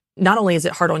sight, not only is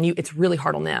it hard on you, it's really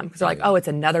hard on them. Because they're like, oh, it's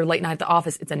another late night at the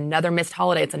office. It's another missed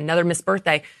holiday. It's another missed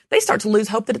birthday. They start to lose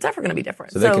hope that it's ever going to be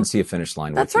different. So they can see a finish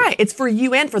line. That's right. It's for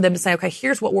you and for them to say, okay,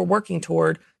 here's what we're working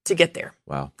toward to get there.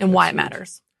 Wow. And why it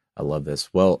matters. I love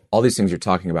this. Well, all these things you're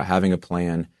talking about, having a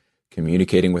plan,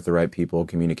 communicating with the right people,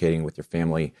 communicating with your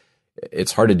family,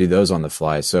 it's hard to do those on the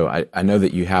fly. So I know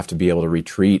that you have to be able to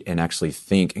retreat and actually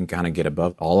think and kind of get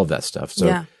above all of that stuff.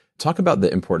 So talk about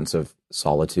the importance of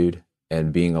solitude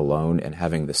and being alone and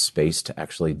having the space to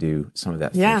actually do some of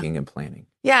that thinking and planning.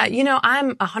 Yeah.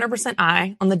 I'm 100%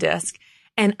 I on the disc.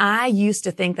 And I used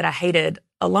to think that I hated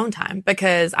alone time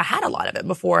because I had a lot of it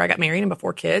before I got married and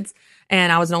before kids.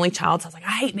 And I was an only child. So I was like,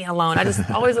 I hate being alone. I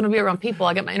just always want to be around people.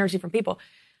 I get my energy from people.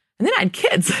 And then I had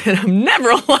kids and I'm never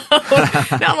alone.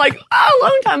 Now I'm like,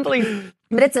 alone time, please.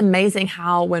 But it's amazing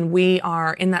how when we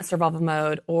are in that survival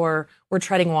mode or we're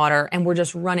treading water and we're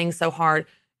just running so hard,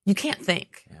 you can't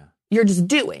think. Yeah. You're just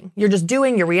doing,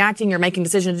 you're reacting, you're making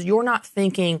decisions. You're not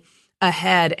thinking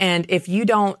ahead. And if you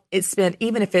don't spend,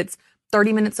 even if it's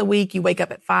 30 minutes a week, you wake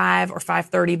up at 5 or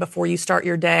 5:30 before you start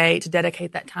your day to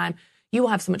dedicate that time, you will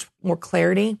have so much more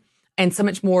clarity and so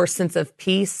much more sense of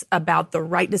peace about the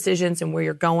right decisions and where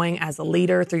you're going as a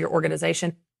leader through your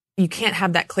organization. You can't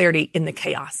have that clarity in the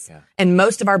chaos. Yeah. And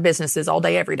most of our businesses all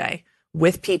day, every day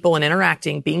with people and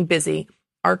interacting, being busy,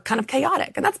 are kind of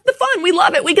chaotic. And that's the fun. We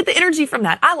love it. We get the energy from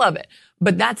that. I love it.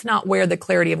 But that's not where the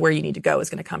clarity of where you need to go is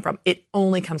going to come from. It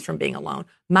only comes from being alone.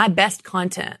 My best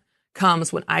content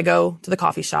comes when I go to the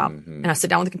coffee shop and I sit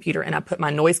down with the computer and I put my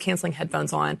noise canceling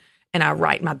headphones on and I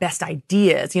write my best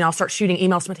ideas. I'll start shooting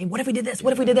emails to my team. What if we did this?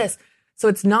 What if we did this? So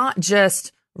it's not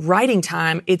just writing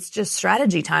time. It's just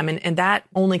strategy time. And that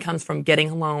only comes from getting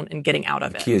alone and getting out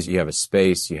of it. The key is you have a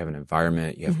space, you have an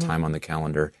environment, you have time on the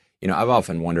calendar. I've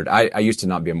often wondered, I used to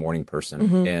not be a morning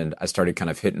person and I started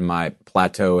kind of hitting my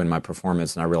plateau in my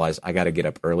performance and I realized I got to get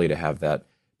up early to have that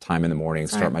time in the morning,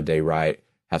 start my day right,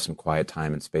 have some quiet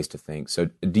time and space to think. So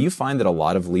do you find that a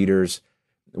lot of leaders,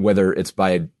 whether it's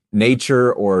by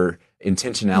nature or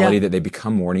intentionality, that they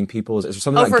become morning people? Is there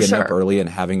something like getting up early and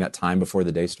having that time before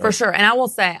the day starts? For sure. And I will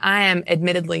say I am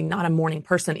admittedly not a morning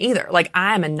person either. Like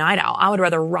I am a night owl. I would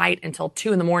rather write until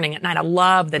 2 a.m. at night. I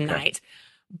love the night.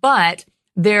 But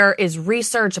there is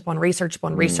research upon research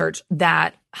upon research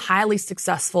that highly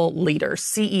successful leaders,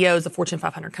 CEOs of Fortune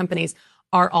 500 companies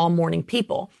are all morning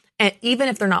people. And even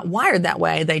if they're not wired that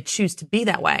way, they choose to be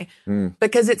that way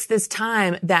because it's this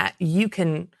time that you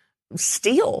can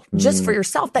steal just for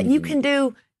yourself that you can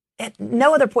do at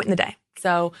no other point in the day.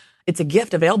 So it's a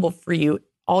gift available for you.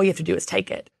 All you have to do is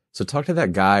take it. So talk to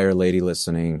that guy or lady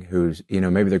listening who's,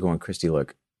 maybe they're going, Christy,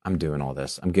 look, I'm doing all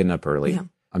this. I'm getting up early. Yeah.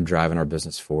 I'm driving our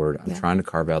business forward. I'm trying to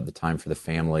carve out the time for the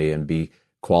family and be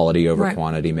quality over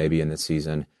quantity maybe in the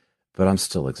season, but I'm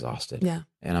still exhausted. Yeah.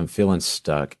 And I'm feeling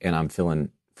stuck and I'm feeling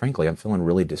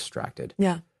really distracted.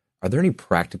 Yeah. Are there any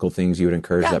practical things you would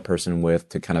encourage that person with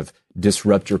to kind of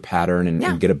disrupt your pattern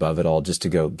and get above it all, just to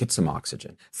go get some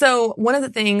oxygen? So one of the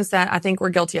things that I think we're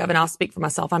guilty of, and I'll speak for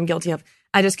myself, I'm guilty of,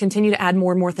 I just continue to add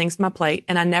more and more things to my plate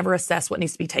and I never assess what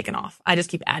needs to be taken off. I just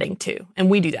keep adding to.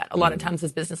 And we do that a lot of times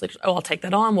as business leaders. Oh, I'll take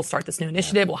that on. We'll start this new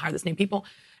initiative. We'll hire this new people.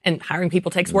 And hiring people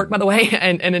takes work, by the way,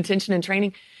 and attention and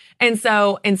training. And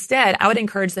so instead, I would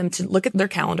encourage them to look at their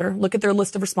calendar, look at their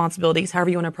list of responsibilities,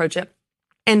 however you want to approach it,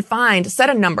 and set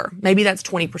a number. Maybe that's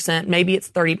 20%, maybe it's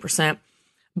 30%,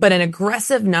 but an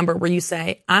aggressive number where you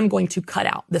say, I'm going to cut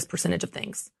out this percentage of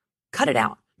things. Cut it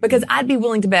out. Because I'd be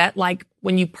willing to bet, like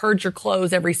when you purge your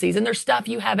clothes every season, there's stuff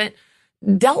you haven't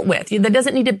dealt with that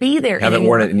doesn't need to be there anymore. Haven't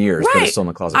worn it in years, but it's still in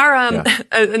the closet.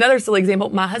 Another silly example,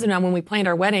 my husband and I, when we planned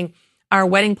our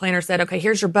wedding planner said, okay,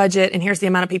 here's your budget and here's the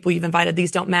amount of people you've invited.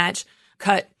 These don't match.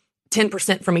 Cut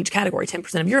 10% from each category,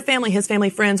 10% of your family, his family,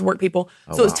 friends, work people.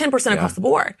 So it was 10% across the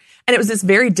board. And it was this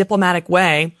very diplomatic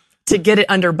way to get it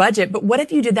under budget. But what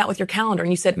if you did that with your calendar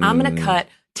and you said, I'm going to cut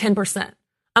 10%.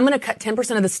 I'm going to cut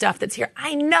 10% of the stuff that's here.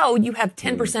 I know you have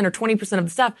 10% or 20% of the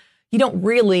stuff you don't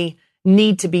really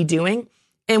need to be doing.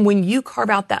 And when you carve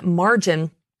out that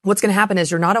margin, what's going to happen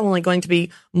is you're not only going to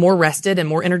be more rested and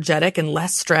more energetic and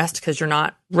less stressed because you're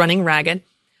not running ragged,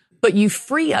 but you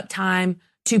free up time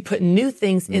to put new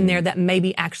things in there that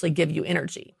maybe actually give you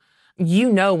energy.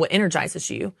 You know what energizes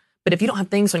you, but if you don't have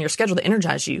things on your schedule that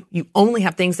energize you, you only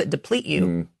have things that deplete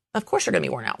you, of course you're going to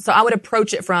be worn out. So I would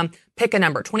approach it from pick a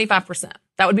number, 25%.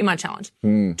 That would be my challenge.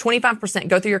 25%,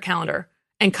 go through your calendar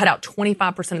and cut out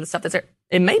 25% of the stuff that's there.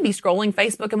 It may be scrolling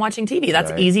Facebook and watching TV.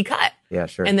 That's easy cut. Yeah,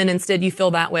 sure. And then instead you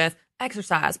fill that with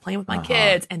exercise, playing with my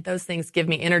kids, and those things give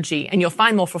me energy. And you'll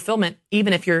find more fulfillment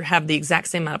even if you have the exact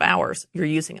same amount of hours. You're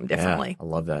using them differently. Yeah, I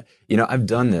love that. You know, I've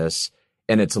done this,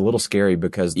 and it's a little scary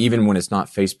because even when it's not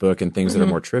Facebook and things that are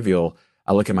more trivial,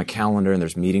 I look at my calendar and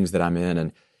there's meetings that I'm in,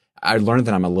 and I learned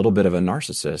that I'm a little bit of a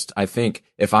narcissist. I think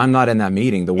if I'm not in that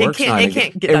meeting, the work's not.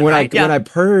 And when I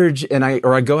purge and I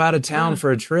go out of town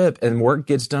for a trip and work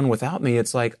gets done without me,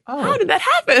 it's like, oh, how did that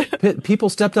happen? People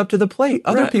stepped up to the plate.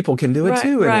 Other people can do it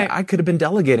too, and I could have been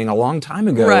delegating a long time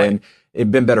ago, and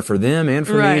it'd been better for them and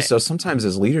for me. So sometimes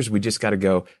as leaders, we just got to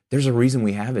go. There's a reason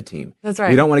we have a team. That's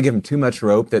right. We don't want to give them too much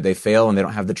rope that they fail and they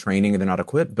don't have the training and they're not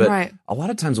equipped. But a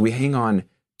lot of times we hang on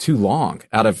too long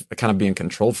out of kind of being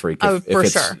control freak if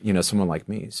it's, you know, someone like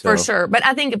me. So. For sure. But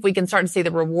I think if we can start to see the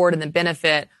reward and the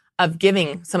benefit of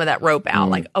giving some of that rope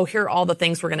out, like, oh, here are all the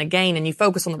things we're going to gain. And you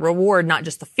focus on the reward, not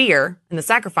just the fear and the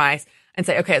sacrifice, and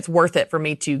say, okay, it's worth it for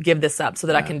me to give this up so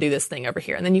that I can do this thing over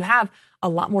here. And then you have a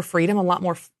lot more freedom, a lot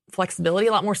more flexibility,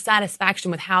 a lot more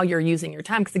satisfaction with how you're using your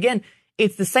time. Because again,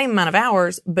 it's the same amount of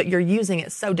hours, but you're using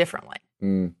it so differently.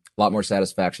 A lot more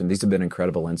satisfaction. These have been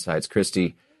incredible insights.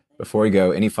 Christy, before we go,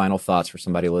 any final thoughts for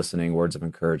somebody listening, words of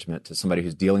encouragement to somebody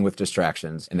who's dealing with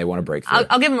distractions and they want to break through?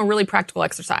 I'll give them a really practical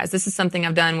exercise. This is something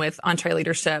I've done with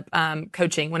EntreLeadership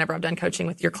coaching, whenever I've done coaching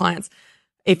with your clients.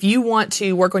 If you want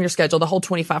to work on your schedule, the whole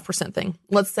 25% thing,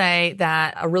 let's say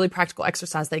that a really practical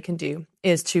exercise they can do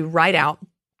is to write out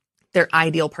their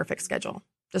ideal perfect schedule.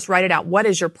 Just write it out. What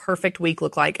does your perfect week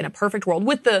look like in a perfect world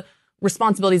with the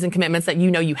responsibilities and commitments that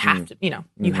you know you have to,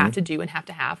 you have to do and have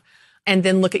to have. And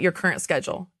then look at your current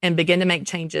schedule and begin to make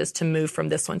changes to move from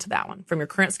this one to that one, from your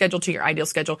current schedule to your ideal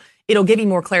schedule. It'll give you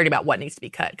more clarity about what needs to be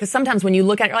cut. Because sometimes when you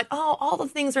look at it, you're like, oh, all the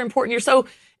things are important. You're so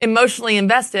emotionally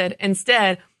invested.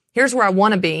 Instead, here's where I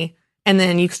want to be. And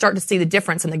then you start to see the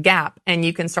difference in the gap, and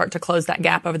you can start to close that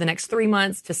gap over the next 3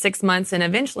 months to 6 months. And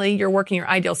eventually you're working your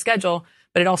ideal schedule.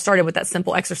 But it all started with that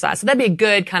simple exercise. So that'd be a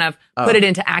good kind of put it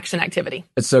into action activity.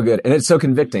 It's so good. And it's so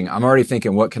convicting. I'm already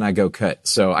thinking, what can I go cut?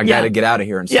 So I got to get out of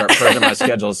here and start purging my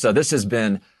schedule. So this has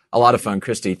been a lot of fun.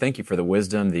 Christy, thank you for the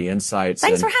wisdom, the insights.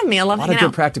 Thanks for having me. I love hanging out. A lot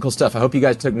of good practical stuff. I hope you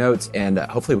guys took notes, and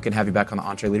hopefully we can have you back on the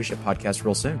EntreLeadership podcast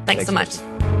real soon. Thanks so much.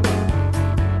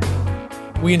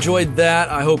 We enjoyed that.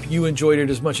 I hope you enjoyed it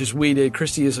as much as we did.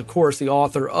 Christy is, of course, the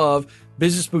author of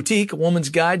Business Boutique, A Woman's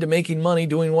Guide to Making Money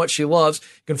Doing What She Loves.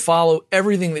 You can follow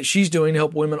everything that she's doing to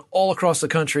help women all across the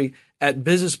country at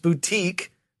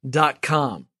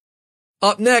businessboutique.com.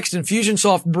 Up next,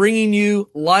 Infusionsoft bringing you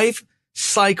life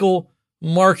cycle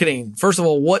marketing. First of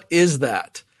all, what is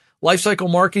that? Life cycle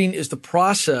marketing is the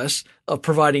process of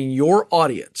providing your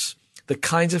audience the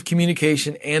kinds of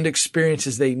communication and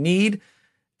experiences they need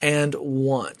and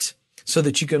want, so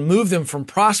that you can move them from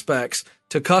prospects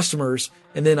to customers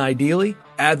and then ideally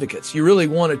advocates. You really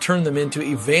want to turn them into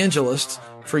evangelists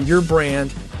for your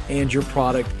brand and your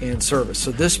product and service.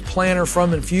 So this planner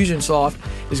from Infusionsoft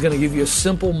is going to give you a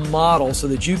simple model so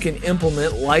that you can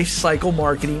implement life cycle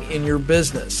marketing in your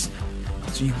business.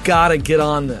 So you got to get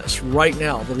on this right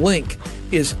now. The link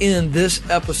is in this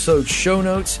episode's show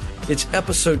notes. It's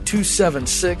episode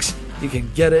 276. You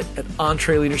can get it at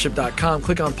EntreLeadership.com.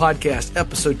 Click on podcast,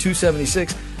 episode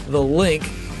 276. The link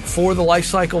for the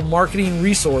lifecycle marketing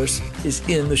resource is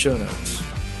in the show notes.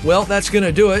 Well, that's going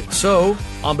to do it. So,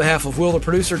 on behalf of Will, the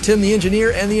producer, Tim, the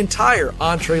engineer, and the entire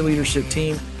EntreLeadership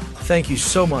team, thank you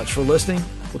so much for listening.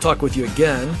 We'll talk with you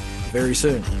again very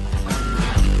soon.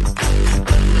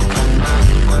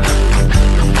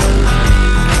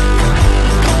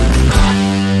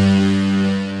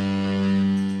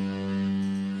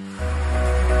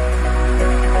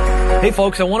 Hey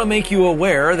folks, I want to make you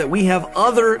aware that we have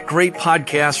other great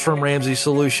podcasts from Ramsey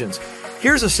Solutions.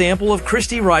 Here's a sample of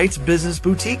Christy Wright's Business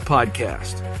Boutique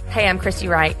podcast. Hey, I'm Christy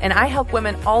Wright, and I help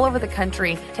women all over the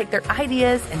country take their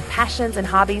ideas and passions and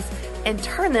hobbies and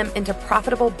turn them into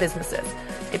profitable businesses.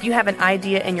 If you have an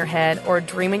idea in your head or a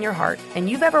dream in your heart, and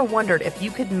you've ever wondered if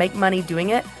you could make money doing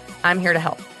it, I'm here to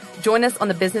help. Join us on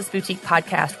the Business Boutique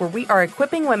podcast, where we are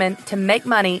equipping women to make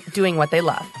money doing what they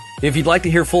love. If you'd like to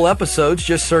hear full episodes,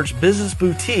 just search Business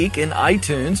Boutique in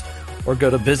iTunes or go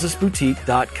to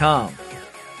businessboutique.com.